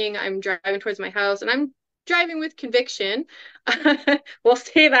morning. I'm driving towards my house, and I'm driving with conviction. We'll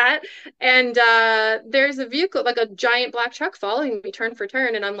say that. And there's a vehicle, like a giant black truck following me turn for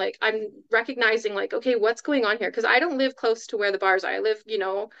turn. And I'm recognizing like, okay, what's going on here? Because I don't live close to where the bars are. I live,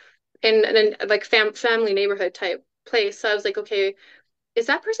 in like family neighborhood type place. So I was like, okay, is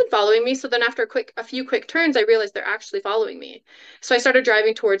that person following me? So then after a few quick turns, I realized they're actually following me. So I started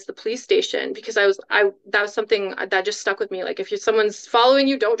driving towards the police station because that was something that just stuck with me. Like if someone's following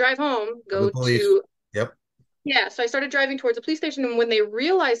you, don't drive home. The Go police. to Yep. Yeah, so I started driving towards the police station, and when they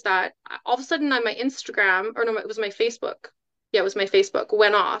realized that, all of a sudden on my Instagram, or no, it was my Facebook. Yeah, it was my Facebook,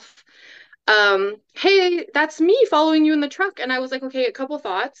 went off. Hey, that's me following you in the truck. And I was like, okay, a couple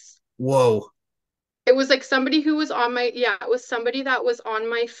thoughts. Whoa. It was like somebody who was on my, yeah, it was somebody that was on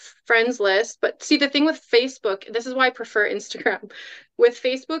my friends list. But see, the thing with Facebook, this is why I prefer Instagram. With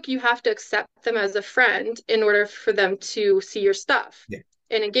Facebook, you have to accept them as a friend in order for them to see your stuff Yeah.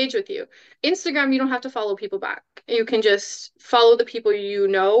 and engage with you. Instagram, you don't have to follow people back. You can just follow the people you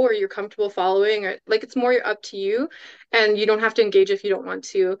know or you're comfortable following, or like it's more up to you, and you don't have to engage if you don't want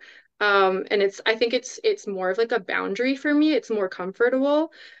to. And I think it's more of like a boundary for me. It's more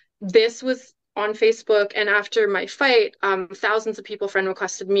comfortable. This was on Facebook, and after my fight, thousands of people friend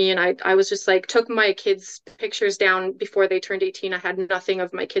requested me, and I was just like took my kids' pictures down before they turned 18. I had nothing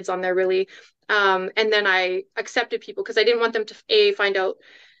of my kids on there really. And then I accepted people because I didn't want them to find out,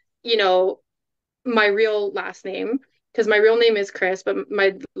 you know, my real last name, because my real name is Kris, but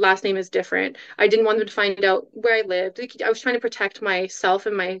my last name is different. I didn't want them to find out where I lived. I was trying to protect myself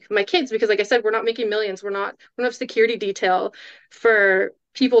and my kids because, like I said, we're not making millions. We don't have security detail for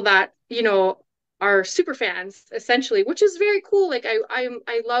people that, are super fans essentially, which is very cool. Like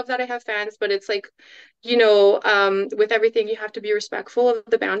I love that I have fans, but it's like, with everything, you have to be respectful of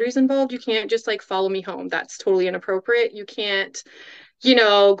the boundaries involved. You can't just like follow me home. That's totally inappropriate. You can't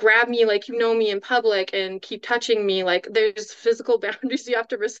grab me like you know me in public and keep touching me. Like there's physical boundaries you have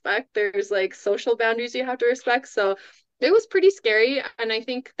to respect. There's like social boundaries you have to respect. So it was pretty scary. And I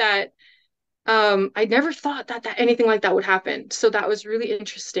think that I never thought that anything like that would happen. So that was really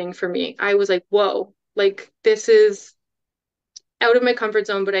interesting for me. I was like, whoa, like this is out of my comfort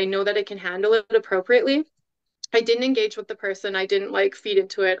zone, but I know that I can handle it appropriately. I didn't engage with the person. I didn't like feed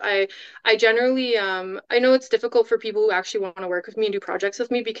into it. I generally I know it's difficult for people who actually want to work with me and do projects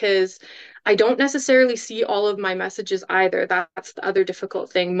with me because I don't necessarily see all of my messages either. That's the other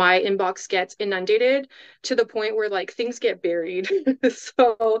difficult thing. My inbox gets inundated to the point where like things get buried.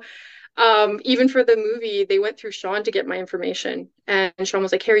 So even for the movie, they went through Sean to get my information. And Sean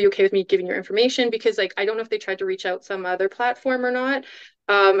was like, hey, are you okay with me giving your information? Because like I don't know if they tried to reach out some other platform or not.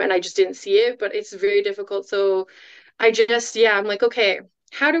 And I just didn't see it, but it's very difficult. So yeah, I'm like, okay,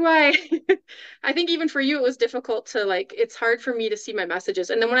 how do I I think even for you it was difficult to like it's hard for me to see my messages.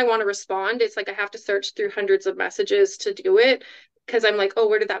 And then when I want to respond, it's like I have to search through hundreds of messages to do it because I'm like, oh,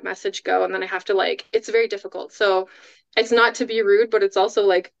 where did that message go? And then I have to like it's very difficult. So it's not to be rude, but it's also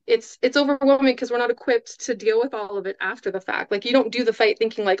like it's overwhelming because we're not equipped to deal with all of it after the fact. Like you don't do the fight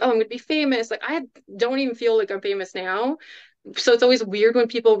thinking like, oh, I'm gonna be famous. Like don't even feel like I'm famous now. So it's always weird when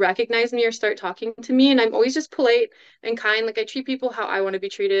people recognize me or start talking to me, and I'm always just polite and kind. Like I treat people how I want to be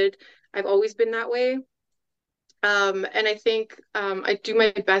treated. I've always been that way. And I think I do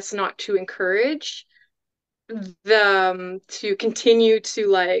my best not to encourage them to continue to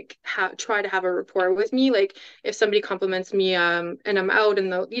like try to have a rapport with me. Like if somebody compliments me and I'm out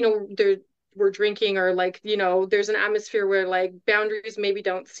and we're drinking or like there's an atmosphere where like boundaries maybe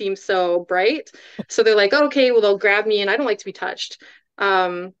don't seem so bright, so they're like, oh, okay, well they'll grab me, and I don't like to be touched.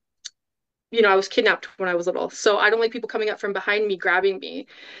 um I was kidnapped when I was little, so I don't like people coming up from behind me grabbing me.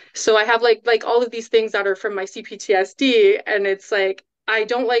 So I have like all of these things that are from my CPTSD, and it's like I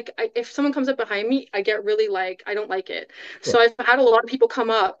don't like if someone comes up behind me, I get really like I don't like it. So I've had a lot of people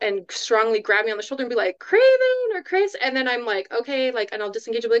come up and strongly grab me on the shoulder and be like, Craven or Kris, and then I'm like, okay, like, and I'll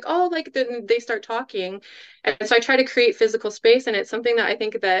disengage and be like, oh, like then they start talking, and so I try to create physical space, and it's something that I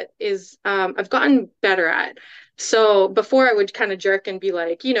think that is I've gotten better at. So before I would kind of jerk and be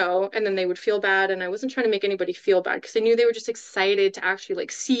like, and then they would feel bad, and I wasn't trying to make anybody feel bad because I knew they were just excited to actually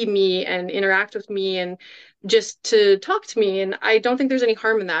like see me and interact with me and just to talk to me. And I don't think there's any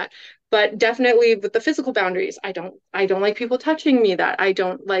harm in that. But definitely with the physical boundaries, I don't like people touching me that I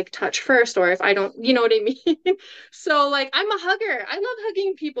don't like touch first, or if I don't, you know what I mean? So like I'm a hugger. I love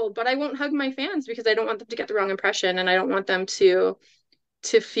hugging people, but I won't hug my fans because I don't want them to get the wrong impression and I don't want them to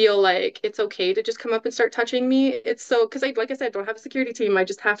feel like it's okay to just come up and start touching me. It's so because I like I said, don't have a security team. I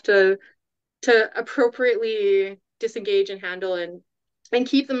just have to appropriately disengage and handle and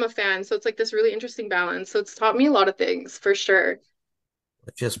keep them a fan. So it's like this really interesting balance. So it's taught me a lot of things for sure.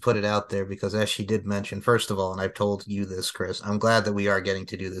 Just put it out there because, as she did mention, first of all, and I've told you this, Kris, I'm glad that we are getting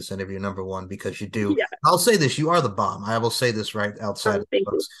to do this interview, number one, because you do. Yeah. I'll say this: you are the bomb. I will say this right outside of the Thank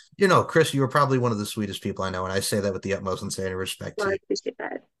you. books. Kris, you are probably one of the sweetest people I know, and I say that with the utmost sincerity and respect Well, to I you. appreciate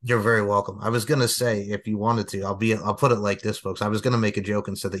that. You're very welcome. I was gonna say, if you wanted to, I'll put it like this, folks. I was gonna make a joke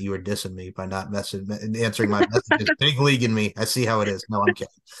and said that you were dissing me by not answering my messages. Big league in me. I see how it is. No, I'm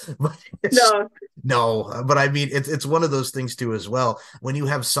kidding. But No. no, but I mean, it's one of those things too as well. When you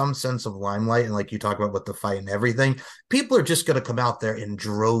have some sense of limelight and like you talk about with the fight and everything, people are just gonna come out there in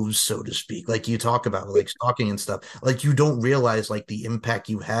droves, so to speak. Like you talk about, like stalking and stuff. Like you don't realize like the impact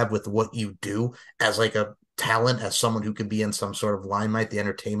you have with what you do as like a talent, as someone who can be in some sort of limelight, the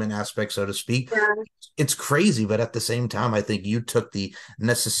entertainment aspect, so to speak. Yeah. It's crazy, but at the same time, I think you took the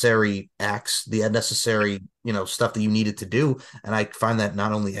necessary acts, the necessary, stuff that you needed to do. And I find that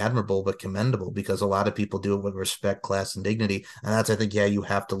not only admirable, but commendable because a lot of people do it with respect, class, and dignity. And that's, I think, yeah, you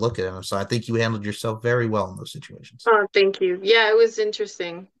have to look at it. So I think you handled yourself very well in those situations. Oh, thank you. Yeah, it was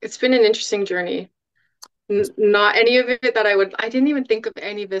interesting. It's been an interesting journey. Not any of it that I didn't even think of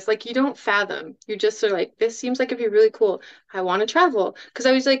any of this. Like, you don't fathom. You just are like, this seems like it'd be really cool. I want to travel. Because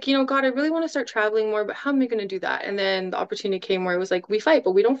I was like, God, I really want to start traveling more, but how am I going to do that? And then the opportunity came where it was like, we fight,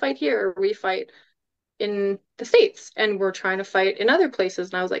 but we don't fight here. We fight in the States and we're trying to fight in other places.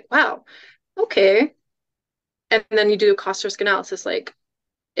 And I was like, wow, okay. And then you do a cost risk analysis, like,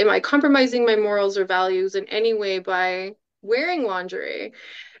 am I compromising my morals or values in any way by wearing lingerie?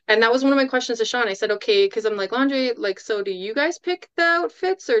 And that was one of my questions to Sean. I said, okay, because I'm like, lingerie, like, so do you guys pick the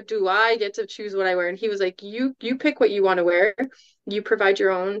outfits or do I get to choose what I wear? And he was like, you pick what you want to wear. You provide your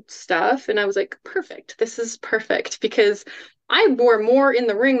own stuff. And I was like, perfect. This is perfect because I wore more in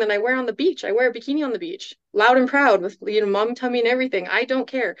the ring than I wear on the beach. I wear a bikini on the beach, loud and proud with, mom tummy and everything. I don't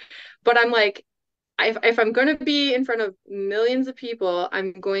care. But I'm like, if I'm going to be in front of millions of people,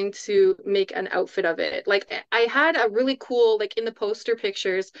 I'm going to make an outfit of it. Like I had a really cool, like in the poster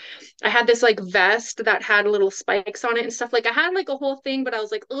pictures, I had this like vest that had little spikes on it and stuff. Like I had like a whole thing, but I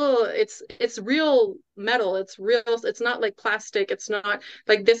was like, oh, it's real metal. It's real. It's not like plastic. It's not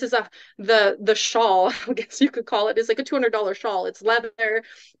like this is the shawl, I guess you could call it. It's like a $200 shawl. It's leather.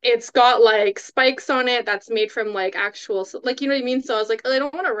 It's got like spikes on it that's made from like actual, like, you know what I mean? So I was like, oh, I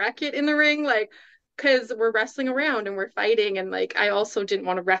don't want to wreck it in the ring. Like, because we're wrestling around and we're fighting and like I also didn't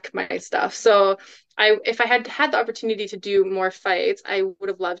want to wreck my stuff. So if I had had the opportunity to do more fights, I would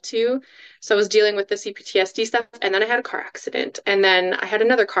have loved to. So I was dealing with the CPTSD stuff and then I had a car accident and then I had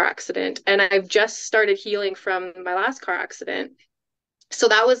another car accident and I've just started healing from my last car accident. So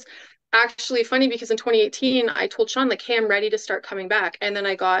that was actually funny because in 2018 I told Sean like, hey, I'm ready to start coming back. And then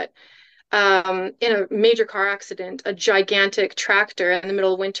I got in a major car accident. A gigantic tractor in the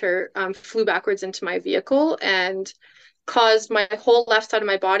middle of winter flew backwards into my vehicle and caused my whole left side of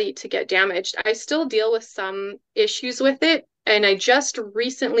my body to get damaged. I still deal with some issues with it. And I just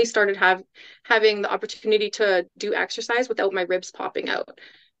recently started having the opportunity to do exercise without my ribs popping out.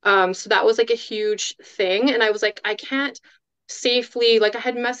 So that was like a huge thing. And I was like, I can't safely, like I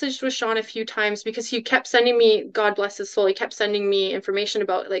had messaged with Sean a few times because he kept sending me, God bless his soul, he kept sending me information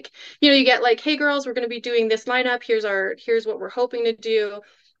about like, you get like, hey girls, we're going to be doing this lineup. Here's what we're hoping to do.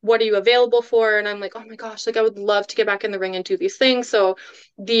 What are you available for? And I'm like, oh my gosh, like I would love to get back in the ring and do these things. So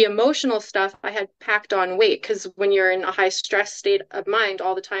the emotional stuff I had packed on weight because when you're in a high stress state of mind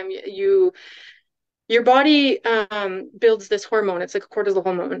all the time, your body builds this hormone. It's like a cortisol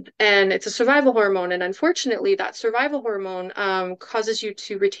hormone, and it's a survival hormone. And unfortunately, that survival hormone causes you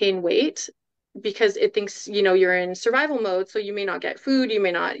to retain weight because it thinks, you're in survival mode. So you may not get food. You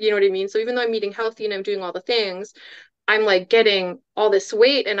may not, you know what I mean? So even though I'm eating healthy and I'm doing all the things, I'm like getting all this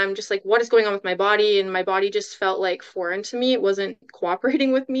weight and I'm just like, what is going on with my body? And my body just felt like foreign to me. It wasn't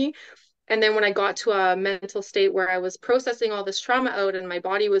cooperating with me. And then when I got to a mental state where I was processing all this trauma out and my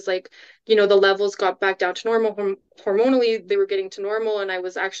body was like, the levels got back down to normal hormonally, they were getting to normal. And I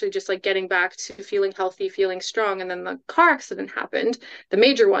was actually just like getting back to feeling healthy, feeling strong. And then the car accident happened, the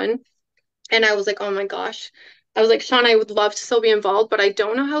major one. And I was like, oh my gosh. I was like, Sean, I would love to still be involved, but I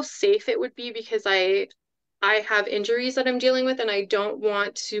don't know how safe it would be because I have injuries that I'm dealing with and I don't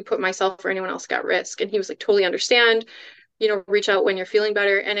want to put myself or anyone else at risk. And he was like, totally understand, reach out when you're feeling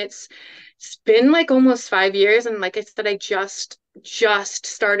better. And it's been like almost 5 years. And like I said, I just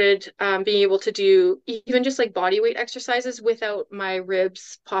started being able to do even just like body weight exercises without my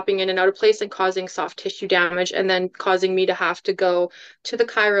ribs popping in and out of place and causing soft tissue damage and then causing me to have to go to the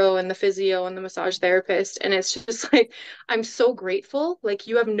chiro and the physio and the massage therapist. And it's just like, I'm so grateful. Like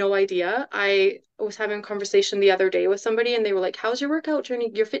you have no idea. I was having a conversation the other day with somebody and they were like, how's your workout journey,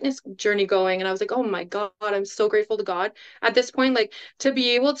 your fitness journey going? And I was like, oh my God, I'm so grateful to God at this point, like to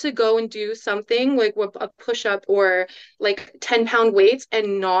be able to go and do something like a push up or like 10-pound weights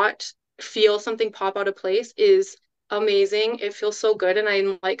and not feel something pop out of place is amazing. It feels so good. And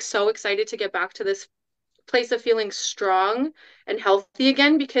I'm like so excited to get back to this place of feeling strong and healthy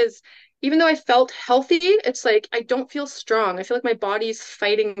again because even though I felt healthy, it's like I don't feel strong. I feel like my body's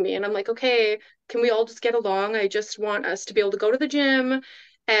fighting me. And I'm like, okay, can we all just get along? I just want us to be able to go to the gym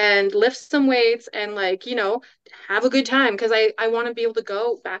and lift some weights and like, have a good time because I want to be able to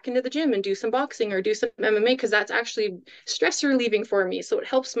go back into the gym and do some boxing or do some MMA because that's actually stress relieving for me. So it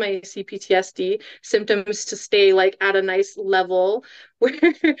helps my CPTSD symptoms to stay like at a nice level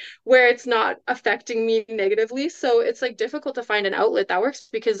where where it's not affecting me negatively. So it's like difficult to find an outlet that works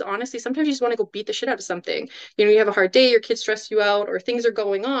because honestly, sometimes you just want to go beat the shit out of something. You have a hard day, your kids stress you out, or things are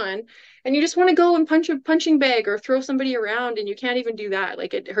going on, and you just want to go and punch a punching bag or throw somebody around, and you can't even do that.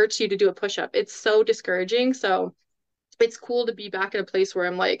 Like it hurts you to do a push up. It's so discouraging. So it's cool to be back in a place where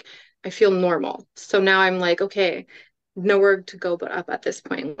I'm like, I feel normal. So now I'm like, okay, nowhere to go but up at this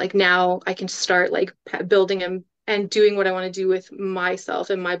point. Like now I can start like building and doing what I want to do with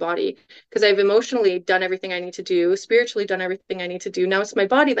myself and my body because I've emotionally done everything I need to do, spiritually done everything I need to do. Now it's my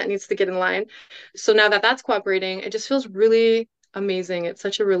body that needs to get in line. So now that that's cooperating, it just feels really amazing. It's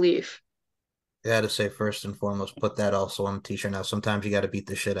such a relief. Yeah, to say first and foremost, put that also on the t-shirt. Now, sometimes you got to beat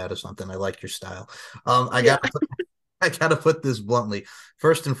the shit out of something. I like your style. I Yeah. got I gotta put this bluntly.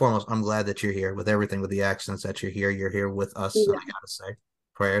 First and foremost, I'm glad that you're here with everything, with the accents that you're here. You're here with us, and I Yeah. gotta say,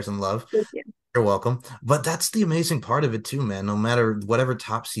 prayers and love. Thank you. You're welcome. But that's the amazing part of it too, man. No matter whatever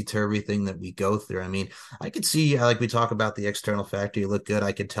topsy-turvy thing that we go through. I mean, I could see like we talk about the external factor. You look good.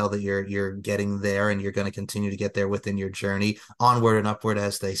 I could tell that you're getting there and you're going to continue to get there within your journey, onward and upward,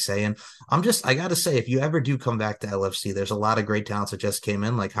 as they say. And I gotta say, if you ever do come back to LFC, there's a lot of great talents that just came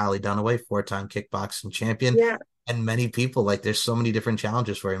in, like Holly Dunaway, four-time kickboxing champion, Yeah. and many people. Like there's so many different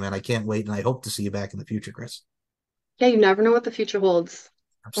challenges for you, man. I can't wait, and I hope to see you back in the future, Kris. Yeah, you never know what the future holds.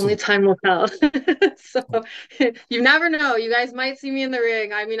 Only Absolutely. time will tell. So you never know. You guys might see me in the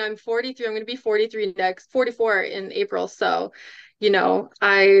ring. I mean, I'm 43. I'm going to be 43 next, 44 in April. So,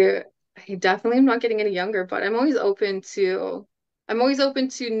 I definitely am not getting any younger, but I'm always open to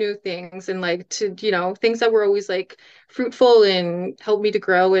new things and like to, things that were always like fruitful and helped me to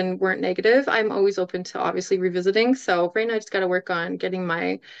grow and weren't negative. I'm always open to obviously revisiting. So right now I just got to work on getting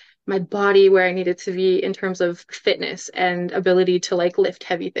my body where I need it to be in terms of fitness and ability to like lift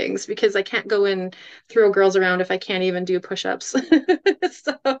heavy things because I can't go and throw girls around if I can't even do push-ups.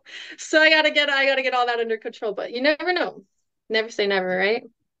 So I gotta get all that under control. But you never know. Never say never, right?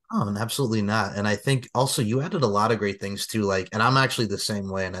 Oh, and absolutely not. And I think also you added a lot of great things too. Like, and I'm actually the same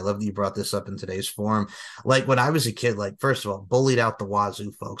way. And I love that you brought this up in today's forum. Like when I was a kid, like first of all, bullied out the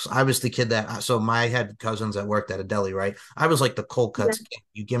wazoo, folks. I was the kid that so my had cousins that worked at a deli, right? I was like the cold Yeah. cuts kid.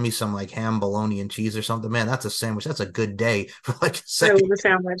 You give me some like ham, bologna, and cheese or something, man. That's a sandwich. That's a good day for like a I second, love a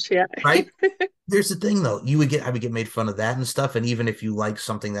sandwich, yeah. right? Here's the thing though, I would get made fun of that and stuff. And even if you like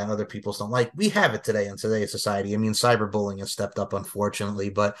something that other people don't like, we have it today in today's society. I mean, cyberbullying has stepped up, unfortunately,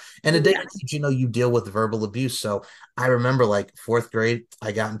 but in a day and Yeah. age, you deal with verbal abuse. So I remember like fourth grade,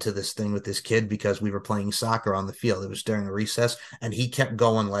 I got into this thing with this kid because we were playing soccer on the field. It was during a recess, and he kept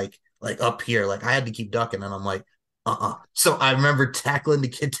going like up here. Like I had to keep ducking, and I'm like, So I remember tackling the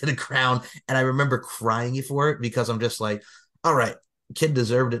kid to the ground, and I remember crying for it because I'm just like, all right, kid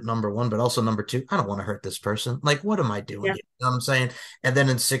deserved it, number one, but also number two, I don't want to hurt this person. Like, what am I doing Yeah. here? You know what I'm saying? And then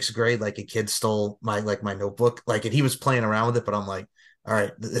in sixth grade, like a kid stole my notebook, like, and he was playing around with it, but I'm like, all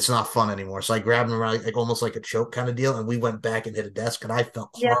right, it's not fun anymore. So I grabbed him around like almost like a choke kind of deal, and we went back and hit a desk, and I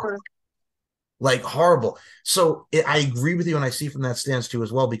felt Yeah. horrible. like horrible. So I agree with you, and I see from that stance too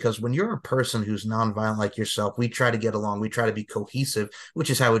as well. Because when you're a person who's nonviolent like yourself, we try to get along, we try to be cohesive, which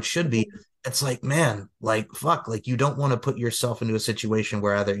is how it should be. It's like, man, like fuck, like you don't want to put yourself into a situation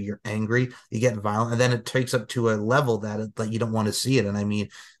where either you're angry, you get violent, and then it takes up to a level that you don't want to see it. And I mean,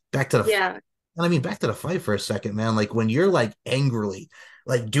 back to the Yeah. and I mean, back to the fight for a second, man. Like when you're like angrily,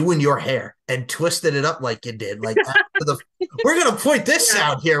 like doing your hair and twisted it up like you did, like after we're gonna point this Yeah.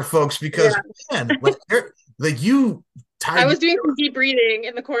 out here, folks, because Yeah. man, like you I tied your was doing some deep breathing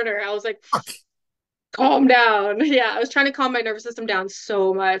in the corner. I was like, fuck. calm down. Yeah, I was trying to calm my nervous system down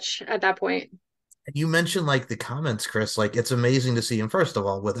so much at that point. You mentioned like the comments, Kris. Like it's amazing to see. And first of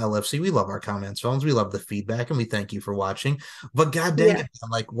all, with LFC, we love our comments, phones. We love the feedback, and we thank you for watching. But god dang Yeah. it,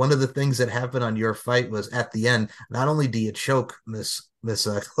 man, like one of the things that happened on your fight was at the end. Not only do you choke Miss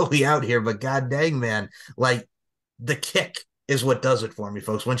Chloe out here, but god dang, man, like the kick is what does it for me,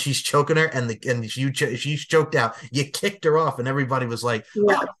 folks. When she's choking her she's choked out, you kicked her off, and everybody was like, "Oh,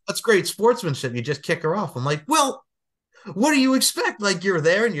 Yeah. that's great sportsmanship. You just kick her off." I'm like, "Well, what do you expect? Like you're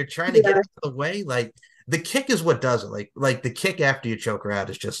there and you're trying to get Yeah. out of the way. Like the kick is what does it. Like the kick after you choke her out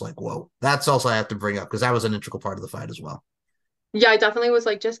is just like whoa. That's also I have to bring up because that was an integral part of the fight as well. Yeah, I definitely was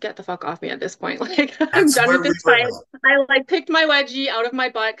like, just get the fuck off me at this point. Like, I'm That's done with where we this were fight. at. I like picked my wedgie out of my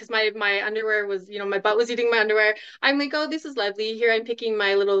butt because my underwear was, my butt was eating my underwear. I'm like, oh, this is lovely. Here I'm picking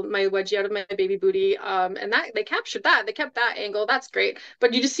my wedgie out of my baby booty. And that they captured that. They kept that angle. That's great.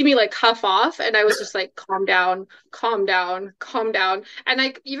 But you just see me like huff off, and I was just like, calm down, calm down, calm down. And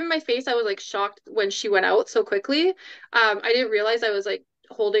like even my face, I was like shocked when she went out so quickly. I didn't realize I was like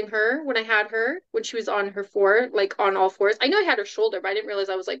holding her when I had her when she was on her like on all fours. I know I had her shoulder, but I didn't realize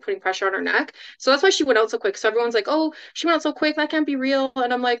I was like putting pressure on her neck. So that's why she went out so quick. So everyone's like, "Oh, she went out so quick. That can't be real."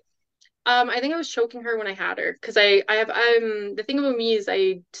 And I'm like, I think I was choking her when I had her because I have the thing about me is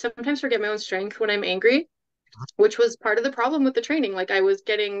I sometimes forget my own strength when I'm angry, which was part of the problem with the training. Like I was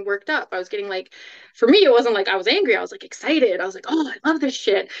getting worked up. I was getting like, for me, it wasn't like I was angry. I was like excited. I was like, oh, I love this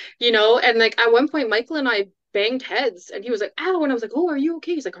shit. And like at one point, Michael and I banged heads, and he was like, ow, and I was like, oh, are you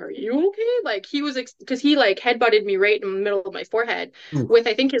okay? He's like, are you okay? Like he was because he like headbutted me right in the middle of my forehead Ooh, with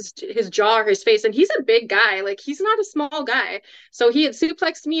I think his jaw or his face, and he's a big guy. Like he's not a small guy. So he had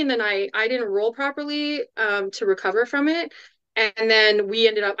suplexed me, and then I didn't roll properly to recover from it. And then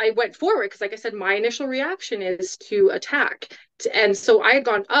I went forward because, like I said, my initial reaction is to attack. And so I had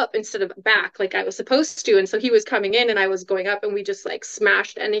gone up instead of back like I was supposed to. And so he was coming in and I was going up and we just like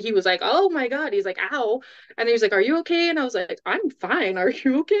smashed. And he was like, oh my God. He's like, ow. And he was like, are you okay? And I was like, I'm fine. Are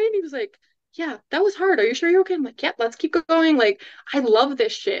you okay? And he was like, yeah, that was hard. Are you sure you're okay? I'm like, yep, let's keep going. Like, I love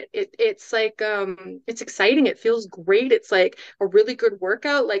this shit. It's like, it's exciting. It feels great. It's like a really good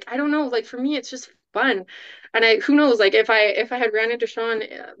workout. Like, I don't know. Like for me, it's just fun. And who knows, like if I had ran into Sean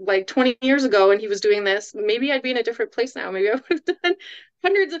like 20 years ago and he was doing this, maybe I'd be in a different place now. Maybe I would have done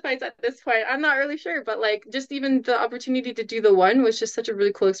hundreds of fights at this point. I'm not really sure, but like just even the opportunity to do the one was just such a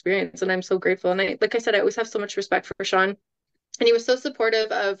really cool experience, and I'm so grateful. And like I said, I always have so much respect for Sean, and he was so supportive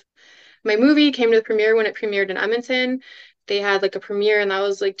of my movie. Came to the premiere when it premiered in Edmonton. They had like a premiere, and that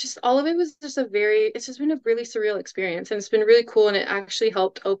was like just all of it was just it's just been a really surreal experience, and it's been really cool, and it actually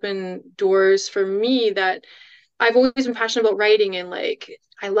helped open doors for me that I've always been passionate about writing, and like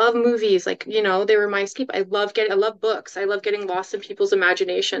I love movies. Like, they were my escape. I love books. I love getting lost in people's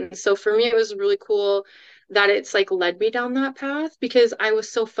imagination. So for me, it was really cool that it's like led me down that path because I was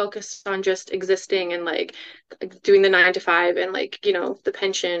so focused on just existing and like doing the 9 to 5 and like, the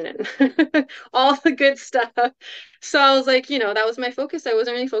pension and all the good stuff. So I was like, that was my focus. I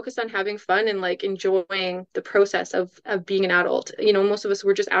wasn't really focused on having fun and like enjoying the process of being an adult. Most of us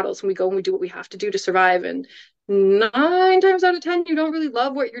were just adults and we go and we do what we have to do to survive. And 9 times out of 10, you don't really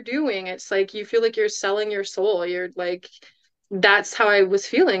love what you're doing. It's like you feel like you're selling your soul. You're like, that's how I was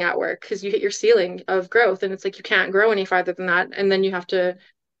feeling at work because you hit your ceiling of growth and it's like you can't grow any farther than that. And then you have to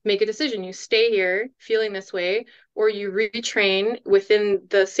make a decision. You stay here feeling this way, or you retrain within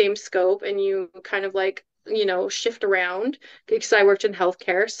the same scope and you kind of like, shift around because I worked in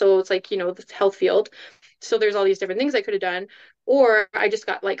healthcare. So it's like, the health field. So there's all these different things I could have done. Or I just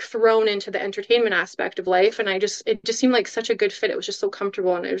got like thrown into the entertainment aspect of life. And it just seemed like such a good fit. It was just so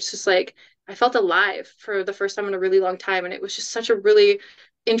comfortable. And it was just like, I felt alive for the first time in a really long time. And it was just such a really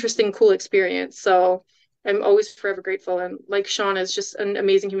interesting, cool experience. So I'm always forever grateful. And like Sean is just an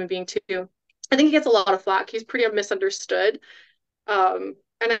amazing human being too. I think he gets a lot of flack. He's pretty misunderstood. And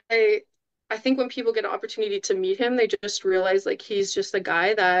I think when people get an opportunity to meet him, they just realize like he's just a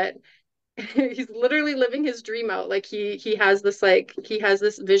guy that He's literally living his dream out. Like he has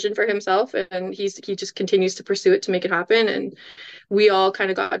this vision for himself, and he just continues to pursue it to make it happen. And we all kind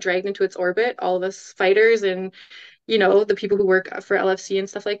of got dragged into its orbit, all of us fighters and the people who work for LFC and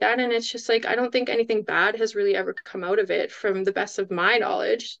stuff like that. And it's just like, I don't think anything bad has really ever come out of it from the best of my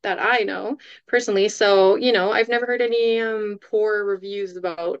knowledge that I know personally. So, I've never heard any poor reviews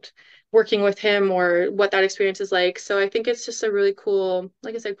about working with him or what that experience is like. So I think it's just a really cool,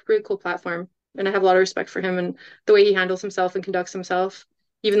 like I said, really cool platform. And I have a lot of respect for him and the way he handles himself and conducts himself,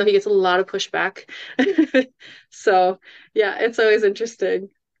 even though he gets a lot of pushback. So yeah, it's always interesting.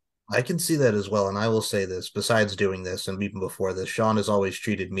 I can see that as well. And I will say this, besides doing this and even before this, Sean has always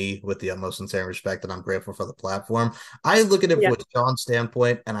treated me with the utmost sincere respect, and I'm grateful for the platform. I look at it Yeah. with Sean's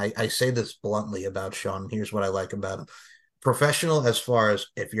standpoint, and I say this bluntly about Sean. Here's what I like about him. Professional as far as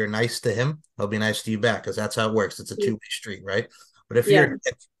if you're nice to him, he'll be nice to you back because that's how it works. It's a two-way street, right? But if you're Yeah. a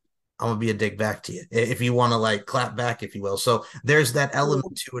dick, I'm gonna be a dick back to you if you want to like clap back, if you will. So there's that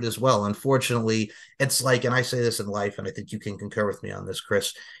element to it as well. Unfortunately, it's like, and I say this in life, and I think you can concur with me on this,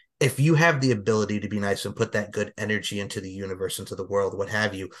 Kris. If you have the ability to be nice and put that good energy into the universe, into the world, what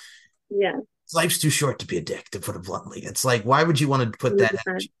have you, Yeah. life's too short to be a dick, to put it bluntly. It's like, why would you want to put that 100%.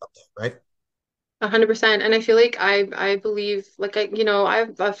 energy out there, right? 100%. And I feel like I believe like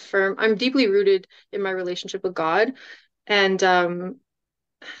I've affirmed I'm deeply rooted in my relationship with God. And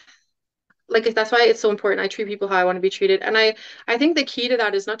like that's why it's so important. I treat people how I want to be treated. And I think the key to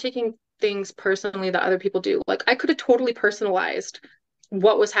that is not taking things personally that other people do. Like I could have totally personalized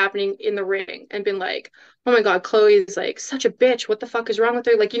what was happening in the ring and been like, oh my God, Chloe is like such a bitch. What the fuck is wrong with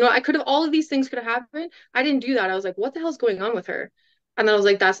her? Like, I could have all of these things could have happened. I didn't do that. I was like, what the hell's going on with her? And then I was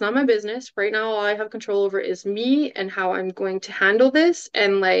like, that's not my business. Right now, all I have control over is me and how I'm going to handle this.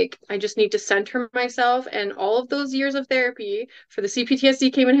 And like, I just need to center myself. And all of those years of therapy for the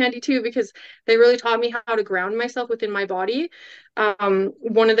CPTSD came in handy too, because they really taught me how to ground myself within my body.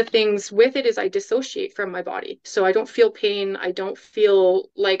 One of the things with it is I dissociate from my body. So I don't feel pain. I don't feel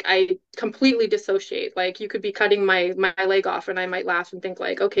like I completely dissociate. Like you could be cutting my leg off and I might laugh and think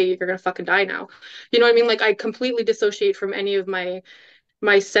like, okay, you're gonna fucking die now. You know what I mean? Like I completely dissociate from any of my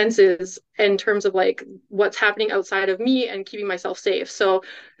senses in terms of like what's happening outside of me and keeping myself safe. So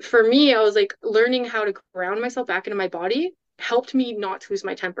for me, I was like learning how to ground myself back into my body helped me not to lose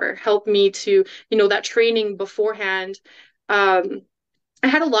my temper, helped me to, that training beforehand. Um, I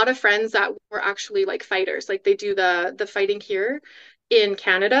had a lot of friends that were actually like fighters, like they do the fighting here in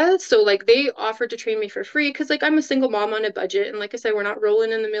Canada. So like they offered to train me for free because like I'm a single mom on a budget, and like I said, we're not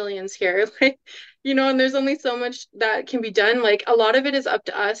rolling in the millions here. Like, and there's only so much that can be done. Like a lot of it is up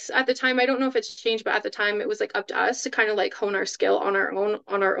to us. At the time, I don't know if it's changed, but at the time it was like up to us to kind of like hone our skill on our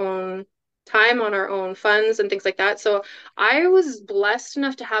own time, on our own funds and things like that. So I was blessed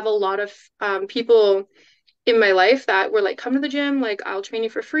enough to have a lot of people in my life that were like, come to the gym, like I'll train you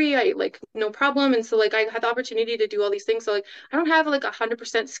for free. I like no problem. And so like I had the opportunity to do all these things. So like I don't have like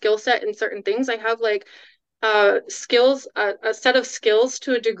 100% skill set in certain things. I have like skills, a set of skills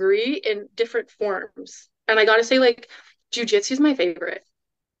to a degree in different forms. And I gotta say, like, jujitsu is my favorite.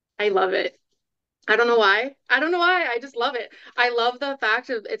 I love it. I don't know why. I don't know why. I just love it. I love the fact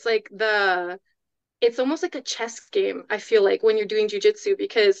of it's almost like a chess game, I feel like, when you're doing jujitsu,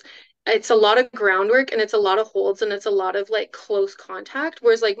 because it's a lot of groundwork and it's a lot of holds and it's a lot of like close contact.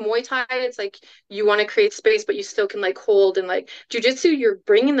 Whereas like Muay Thai, it's like you want to create space, but you still can like hold. And like jujitsu, you're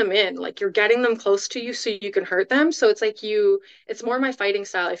bringing them in, like you're getting them close to you so you can hurt them. So it's like it's more my fighting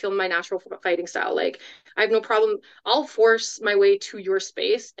style. I feel my natural fighting style. Like I have no problem. I'll force my way to your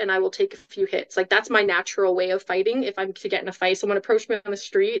space and I will take a few hits. Like that's my natural way of fighting. If I'm to get in a fight, someone approached me on the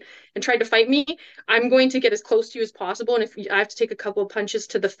street and tried to fight me, I'm going to get as close to you as possible. And if I have to take a couple of punches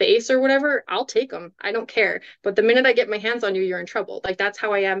to the face or whatever, I'll take them. I don't care. But the minute I get my hands on you, you're in trouble. Like that's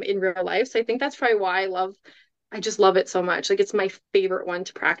how I am in real life. So I think that's probably why I just love it so much. Like it's my favorite one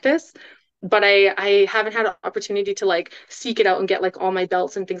to practice. But I haven't had an opportunity to like seek it out and get like all my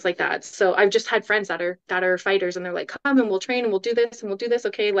belts and things like that. So I've just had friends that are fighters and they're like, come and we'll train and we'll do this and we'll do this.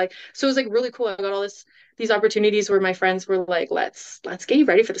 Okay. Like so it was like really cool. I got all these opportunities where my friends were like, let's get you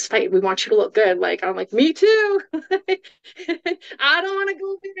ready for this fight. We want you to look good. Like I'm like, me too. I don't want to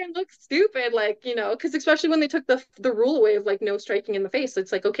go there and look stupid. Like, because especially when they took the rule away of like no striking in the face,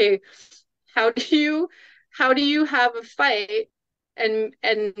 it's like, okay, how do you how do you have a fight and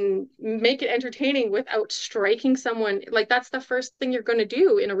make it entertaining without striking someone? Like that's the first thing you're going to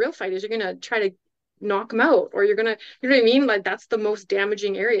do in a real fight is you're going to try to knock them out or you're going to, you know what I mean? Like that's the most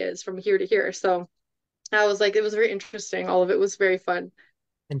damaging areas from here to here. So I was like, it was very interesting. All of it was very fun.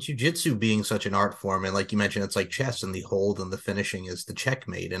 And jujitsu being such an art form, and like you mentioned, it's like chess, and the hold and the finishing is the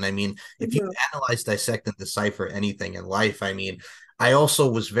checkmate. And I mean, if you Mhm. analyze, dissect, and decipher anything in life, I mean, I also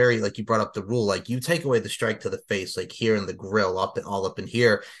was very like you brought up the rule, like you take away the strike to the face, like here in the grill, up and all up in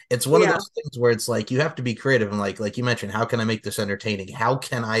here. It's one of Yeah, those things where it's like you have to be creative and like you mentioned, how can I make this entertaining? How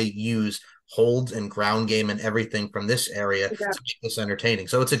can I use holds and ground game and everything from this area yeah. to make this entertaining?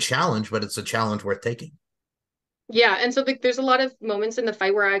 So it's a challenge, but it's a challenge worth taking. Yeah, and so like there's a lot of moments in the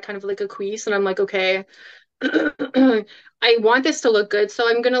fight where I kind of like acquiesce and I'm like, okay, I want this to look good, so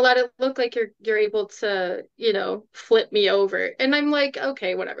I'm gonna let it look like you're able to, flip me over. And I'm like,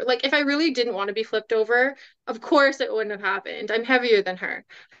 okay, whatever. Like if I really didn't want to be flipped over, of course it wouldn't have happened. I'm heavier than her.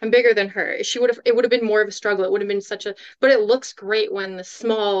 I'm bigger than her. It would have been more of a struggle. It would have been but it looks great when the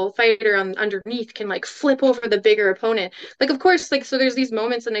small fighter on underneath can like flip over the bigger opponent. Like of course, like so there's these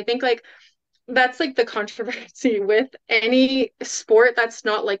moments and I think like that's like the controversy with any sport that's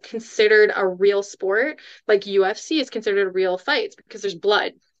not like considered a real sport. Like UFC is considered a real fight because there's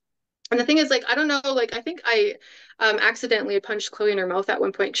blood. And the thing is, like, I don't know, like, I think I accidentally punched Chloe in her mouth at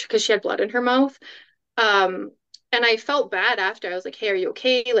one point because she had blood in her mouth. Um, and I felt bad after. I was like, hey, are you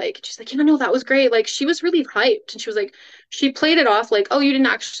okay? Like, she's like, no, that was great. Like, she was really hyped. And she was like, she played it off like, oh, you didn't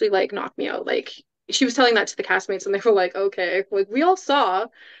actually like knock me out. Like, she was telling that to the castmates, and they were like, okay, like, we all saw.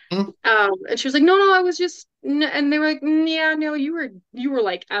 Mm. And she was like, no, I was just, and they were like, yeah, no, you were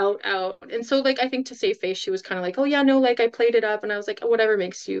like out. And so, like, I think to save face, she was kind of like, oh, yeah, no, like, I played it up. And I was like, oh, whatever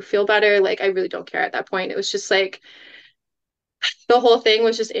makes you feel better. Like, I really don't care at that point. It was just like, the whole thing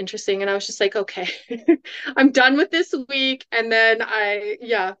was just interesting. And I was just like, okay, I'm done with this week. And then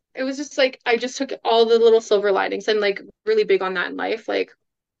yeah, it was just like, I just took all the little silver linings. I'm like really big on that in life. Like,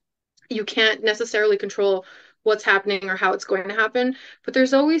 you can't necessarily control what's happening or how it's going to happen, but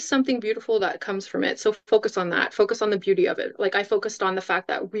there's always something beautiful that comes from it. So focus on that. Focus on the beauty of it. Like I focused on the fact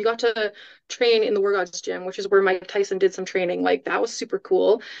that we got to train in the War Gods gym, which is where Mike Tyson did some training. Like that was super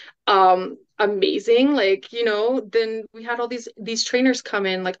cool. Amazing. Like, then we had all these trainers come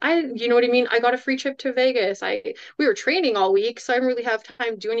in. Like you know what I mean? I got a free trip to Vegas. We were training all week, so I didn't really have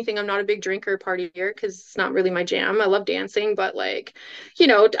time to do anything. I'm not a big drinker partier because it's not really my jam. I love dancing, but like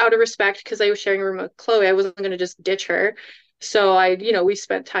out of respect, because I was sharing a room with Chloe, I wasn't going to just ditch her. So we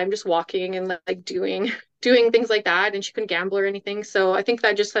spent time just walking and like doing things like that, and she couldn't gamble or anything. So I think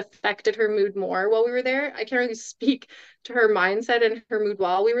that just affected her mood more while we were there. I can't really speak to her mindset and her mood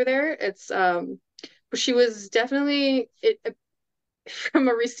while we were there. But she was definitely from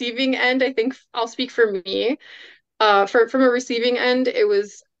a receiving end. I think I'll speak for me from a receiving end, it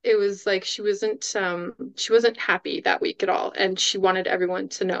was like she wasn't happy that week at all, and she wanted everyone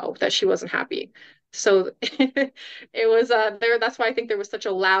to know that she wasn't happy. So it was there. That's why I think there was such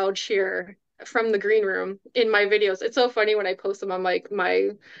a loud cheer from the green room in my videos. It's so funny when I post them on like my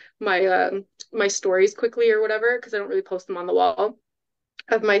stories quickly or whatever because I don't really post them on the wall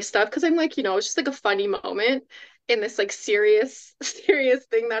of my stuff because I'm like, it's just like a funny moment in this like serious, serious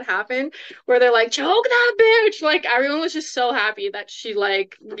thing that happened where they're like, choke that bitch. Like everyone was just so happy that she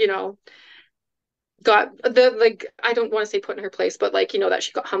like, got the like I don't want to say put in her place, but like, that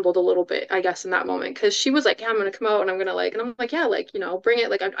she got humbled a little bit, I guess, in that moment. Cause she was like, yeah, I'm gonna come out and I'm gonna like and I'm like, yeah, like, bring it.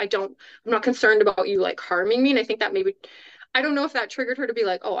 Like I'm not concerned about you like harming me. And I think that maybe I don't know if that triggered her to be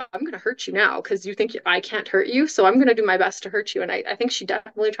like, oh, I'm going to hurt you now because you think I can't hurt you. So I'm going to do my best to hurt you. And I think she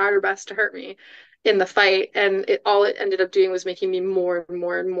definitely tried her best to hurt me in the fight. And all it ended up doing was making me more and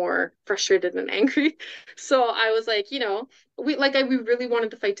more and more frustrated and angry. So I was like, we really wanted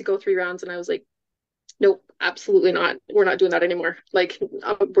the fight to go 3 rounds. And I was like, nope, absolutely not. We're not doing that anymore. Like,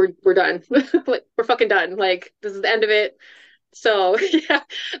 we're done. Like, we're fucking done. Like, this is the end of it. So yeah,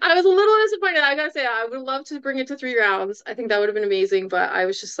 I was a little disappointed. I gotta say, I would love to bring it to 3 rounds. I think that would have been amazing, but I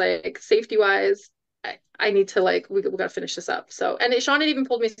was just like, safety wise, I need to like we gotta finish this up. So Sean had even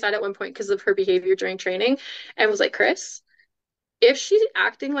pulled me aside at one point because of her behavior during training, and was like, Kris, if she's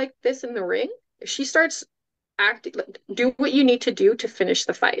acting like this in the ring, if she starts acting like do what you need to do to finish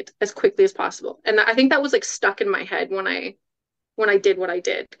the fight as quickly as possible. And I think that was like stuck in my head when I did what I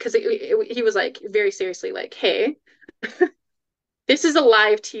did because he was like very seriously like, hey, this is a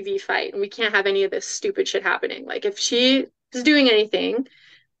live TV fight and we can't have any of this stupid shit happening. Like if she is doing anything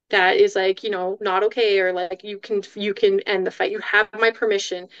that is like, not okay or like you can end the fight. You have my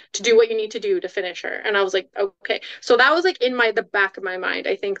permission to do what you need to do to finish her. And I was like, okay. So that was like in the back of my mind.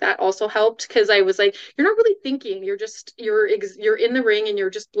 I think that also helped because I was like, you're not really thinking. You're in the ring and you're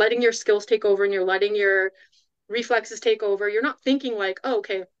just letting your skills take over and you're letting your reflexes take over. You're not thinking like, oh,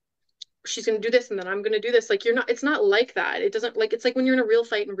 okay, she's gonna do this and then I'm gonna do this. Like you're not, it's not like that. It doesn't like it's like when you're in a real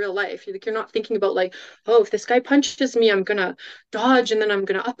fight in real life. You're not thinking about like, oh, if this guy punches me, I'm gonna dodge and then I'm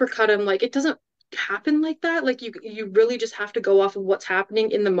gonna uppercut him. Like it doesn't happen like that. Like you really just have to go off of what's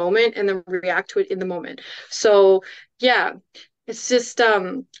happening in the moment and then react to it in the moment. So yeah, it's just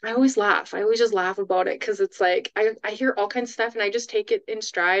I always laugh. I always just laugh about it because it's like I hear all kinds of stuff and I just take it in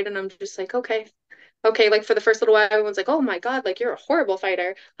stride and I'm just like, okay, okay, like for the first little while, everyone's like, "Oh my God, like you're a horrible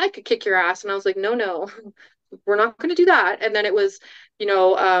fighter. I could kick your ass." And I was like, "No, no, we're not going to do that." And then it was, you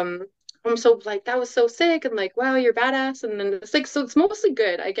know, I'm so like that was so sick and like, wow, you're badass. And then it's like, so it's mostly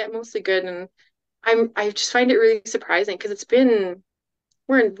good. I get mostly good, and I just find it really surprising because it's been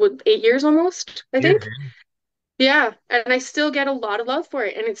we're in what, 8 years almost, I Yeah. think. Yeah, and I still get a lot of love for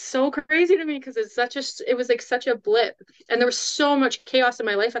it, and it's so crazy to me because it was like such a blip, and there was so much chaos in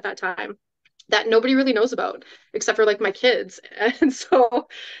my life at that time that nobody really knows about except for like my kids. And so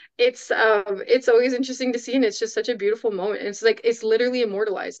it's always interesting to see and it's just such a beautiful moment. And it's like it's literally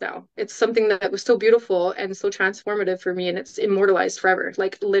immortalized now. It's something that was so beautiful and so transformative for me and it's immortalized forever.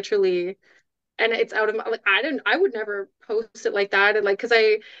 Like literally and it's out of my like I would never post it like that and like because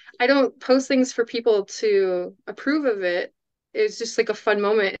I don't post things for people to approve of it. It's just like a fun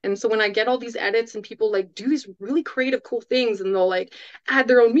moment. And so when I get all these edits and people like do these really creative cool things and they'll like add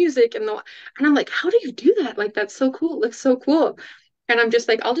their own music and I'm like how do you do that, like that's so cool, it looks so cool. And I'm just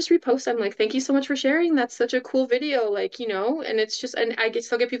like I'll just repost. I'm like thank you so much for sharing, that's such a cool video, like you know. And it's just and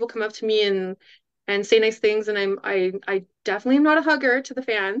still get people come up to me and say nice things and I definitely am not a hugger to the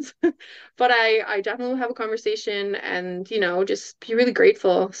fans but I definitely will have a conversation and you know just be really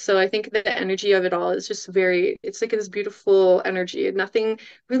grateful. So I think the energy of it all is just very it's like this beautiful energy and nothing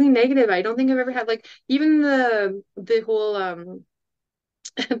really negative. I don't think I've ever had like even the whole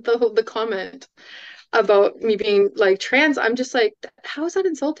the comment about me being like trans. I'm just like how is that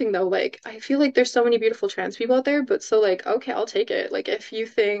insulting though? Like I feel like there's so many beautiful trans people out there, but so like okay, I'll take it. Like if you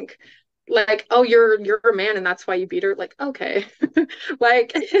think like oh you're a man and that's why you beat her, like okay.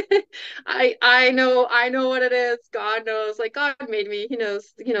 Like I know what it is. God knows, like God made me, he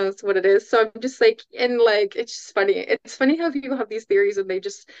knows what it is. So I'm just like and like it's just funny. It's funny how people have these theories and they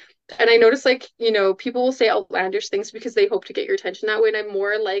just and I notice like people will say outlandish things because they hope to get your attention that way, and I'm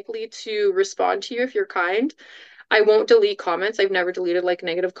more likely to respond to you if you're kind. I won't delete comments. I've never deleted like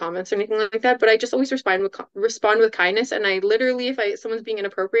negative comments or anything like that, but I just always respond with kindness. And I literally, if someone's being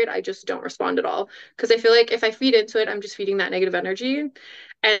inappropriate, I just don't respond at all because I feel like if I feed into it, I'm just feeding that negative energy,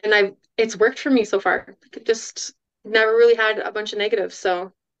 and it's worked for me so far. Like, it just never really had a bunch of negatives,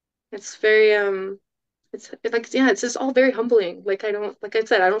 so it's very it's like yeah, it's just all very humbling. Like I don't like I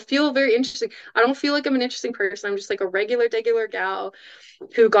said, I don't feel very interesting. I don't feel like I'm an interesting person. I'm just like a regular gal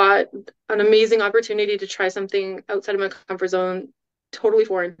who got an amazing opportunity to try something outside of my comfort zone, totally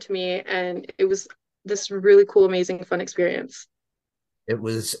foreign to me. And it was this really cool, amazing, fun experience. It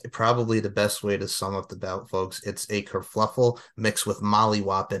was probably the best way to sum up the bout, folks. It's a kerfluffle mixed with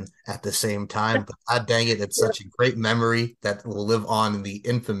mollywhopping at the same time. But god dang it, it's Yeah. such a great memory that will live on in the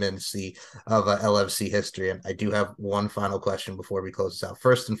infamy of LFC history. And I do have one final question before we close this out.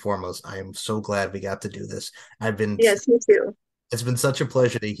 First and foremost, I am so glad we got to do this. I've been Yes, me too. It's been such a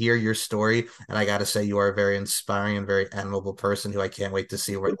pleasure to hear your story, and I got to say, you are a very inspiring and very admirable person who I can't wait to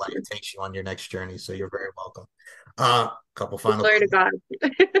see where life takes you on your next journey. So you're very welcome. Couple final. Glory to God.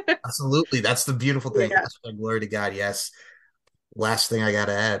 Absolutely, that's the beautiful thing. Yeah. Glory to God. Yes. Last thing I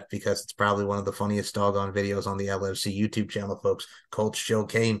gotta add, because it's probably one of the funniest doggone videos on the LFC YouTube channel, folks. Coach Joe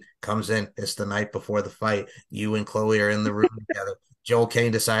Kane comes in. It's the night before the fight. You and Chloe are in the room together. Joel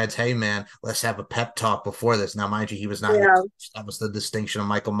Kane decides, hey man, let's have a pep talk before this. Now, mind you, he was not your Yeah. coach. That was the distinction of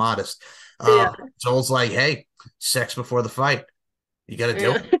Michael Modest. Yeah. Joel's like, hey, sex before the fight. You got to do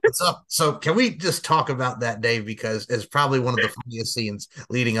Yeah. it. What's up? So, can we just talk about that day because it's probably one of the funniest scenes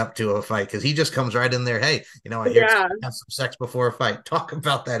leading up to a fight because he just comes right in there. Hey, I hear Yeah. have some sex before a fight. Talk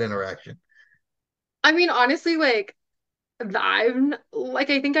about that interaction. I mean, honestly, like I've like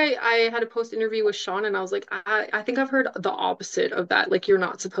I think I had a post interview with Sean and I was like I think I've heard the opposite of that. Like you're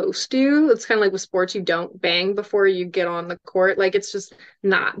not supposed to. It's kind of like with sports, you don't bang before you get on the court. Like it's just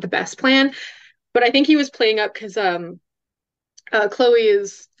not the best plan. But I think he was playing up because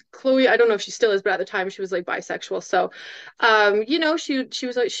Chloe, I don't know if she still is, but at the time she was like bisexual. So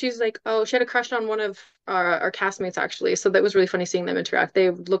she's like, oh, she had a crush on one of our castmates actually. So that was really funny seeing them interact. They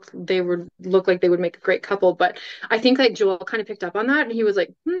would look like they would make a great couple. But I think like Joel kind of picked up on that and he was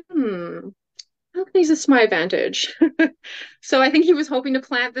like, how can I use this to my advantage? So I think he was hoping to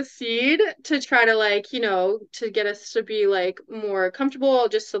plant the seed to try to like, to get us to be like more comfortable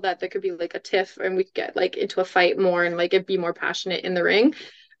just so that there could be like a tiff and we could get like into a fight more and like it be more passionate in the ring.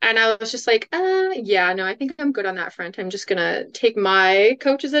 And I was just like, yeah, no, I think I'm good on that front. I'm just gonna take my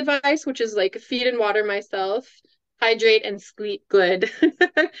coach's advice, which is like feed and water myself, hydrate and sleep good,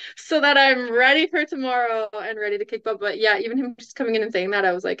 so that I'm ready for tomorrow and ready to kick butt. But yeah, even him just coming in and saying that,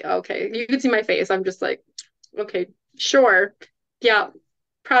 I was like, okay, you could see my face. I'm just like, okay, sure. Yeah,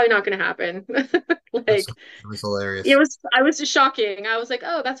 probably not gonna happen. That's Like it was hilarious. I was just shocking. I was like,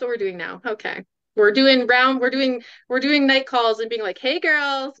 oh, that's what we're doing now. Okay. We're doing night calls and being like, hey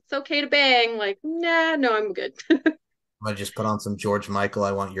girls, it's okay to bang. Like, nah, no, I'm good. I just put on some George Michael,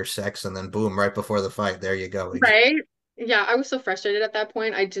 I Want Your Sex, and then boom, right before the fight, there you go. Right? Yeah, I was so frustrated at that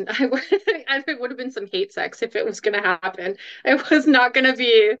point. I didn't I would it would have been some hate sex if it was gonna happen. It was not gonna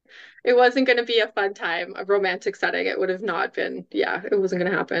be it wasn't gonna be a fun time, a romantic setting. It would have not been, yeah, it wasn't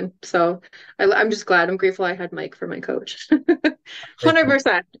gonna happen. So I'm just glad. I'm grateful I had Mike for my coach. Thank you.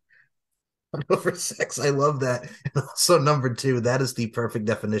 100%. Over sex. I love that. And also, number two, that is the perfect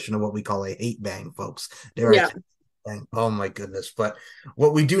definition of what we call a hate bang, folks. Dare I Yeah. say bang? Oh my goodness. But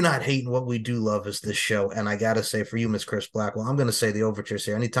what we do not hate and what we do love is this show. And I gotta say, for you, Miss Kris Blackwell, I'm gonna say the overtures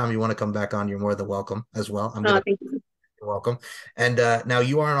here. Anytime you want to come back on, you're more than welcome as well. I'm gonna Thank you. You're welcome. And now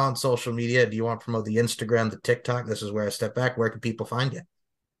you aren't on social media. Do you want to promote the Instagram, the TikTok? This is where I step back. Where can people find you?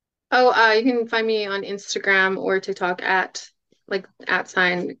 Oh, you can find me on Instagram or TikTok at like at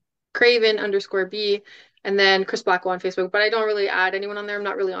sign Craven_B and then Kris Blackwell on Facebook. But I don't really add anyone on there. I'm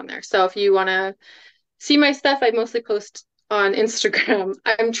not really on there. So if you want to see my stuff, I mostly post on Instagram.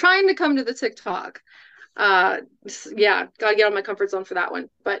 I'm trying to come to the TikTok. Yeah, gotta get out of my comfort zone for that one.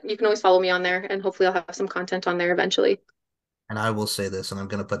 But you can always follow me on there, and hopefully I'll have some content on there eventually. And I will say this, and I'm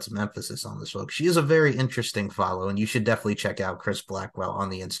going to put some emphasis on this, folks. She is a very interesting follow, and you should definitely check out Kris Blackwell on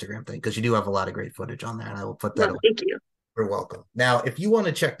the Instagram thing because you do have a lot of great footage on there, and I will put that Well, away. thank you. You're welcome. Now, if you want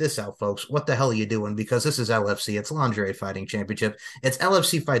to check this out, folks, what the hell are you doing? Because this is LFC. It's Lingerie Fighting Championship. It's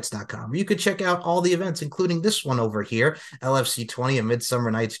LFCfights.com. You could check out all the events, including this one over here, LFC 20, A Midsummer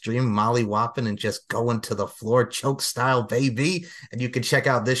Night's Dream, Molly Whopping, and just going to the floor, choke style, baby. And you can check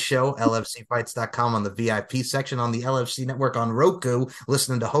out this show, LFCfights.com, on the VIP section on the LFC network on Roku,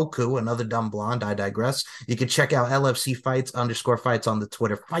 listening to Hoku, another dumb blonde. I digress. You can check out LFC Fights_fights on the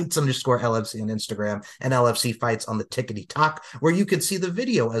Twitter, Fights_LFC on Instagram, and LFC Fights on the Tickety Talk, where you could see the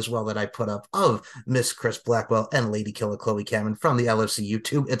video as well that I put up of Miss Kris Blackwell and Lady Killer Chloe Cameron from the LFC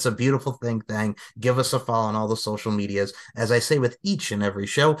YouTube. It's a beautiful thing. Give us a follow on all the social medias. As I say with each and every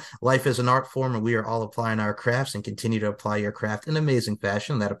show, life is an art form, and we are all applying our crafts and continue to apply your craft in amazing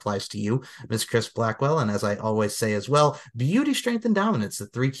fashion. That applies to you, Miss Kris Blackwell. And as I always say as well, beauty, strength, and dominance, the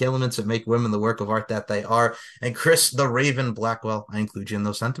three key elements that make women the work of art that they are. And Kris the Raven Blackwell, I include you in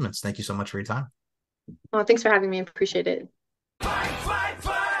those sentiments. Thank you so much for your time. Well, thanks for having me. Appreciate it. Fight, fight,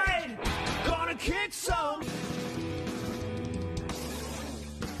 fight! Gonna kick some!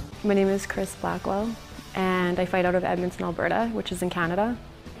 My name is Kris Blackwell, and I fight out of Edmonton, Alberta, which is in Canada.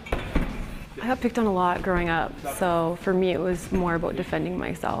 I got picked on a lot growing up, so for me it was more about defending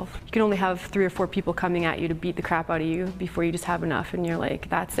myself. You can only have 3 or 4 people coming at you to beat the crap out of you before you just have enough and you're like,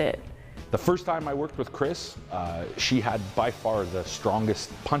 that's it. The first time I worked with Kris, she had by far the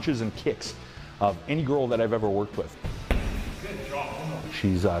strongest punches and kicks of any girl that I've ever worked with. Good job.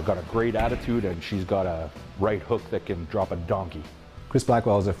 She's got a great attitude, and she's got a right hook that can drop a donkey. Kris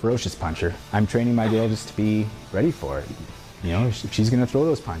Blackwell is a ferocious puncher. I'm training my girls to be ready for it. You know, if she's gonna throw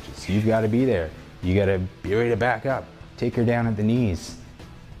those punches, you've gotta be there. You gotta be ready to back up, take her down at the knees,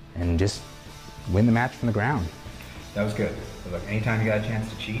 and just win the match from the ground. That was good. But look, anytime you got a chance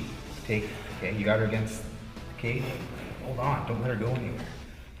to cheat, okay, you got her against the cage, hold on, don't let her go anywhere.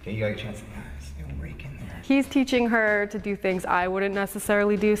 Okay, you got a chance to rake in there. He's teaching her to do things I wouldn't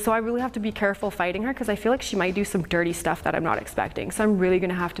necessarily do, so I really have to be careful fighting her because I feel like she might do some dirty stuff that I'm not expecting. So I'm really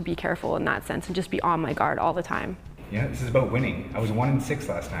gonna have to be careful in that sense and just be on my guard all the time. Yeah, this is about winning. I was 1-6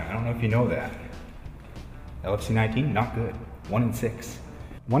 last time. I don't know if you know that. LFC 19, not good. 1-6.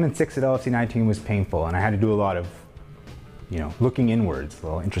 1-6 at LFC 19 was painful, and I had to do a lot of, looking inwards, a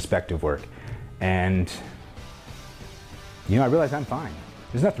little introspective work. And, I realized I'm fine.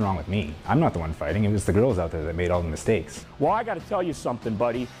 There's nothing wrong with me. I'm not the one fighting. It was the girls out there that made all the mistakes. Well, I gotta tell you something,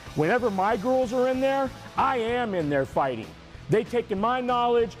 buddy. Whenever my girls are in there, I am in there fighting. They taking my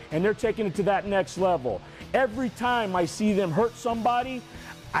knowledge and they're taking it to that next level. Every time I see them hurt somebody,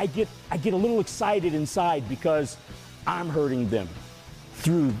 I get a little excited inside because I'm hurting them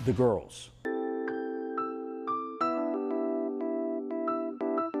through the girls.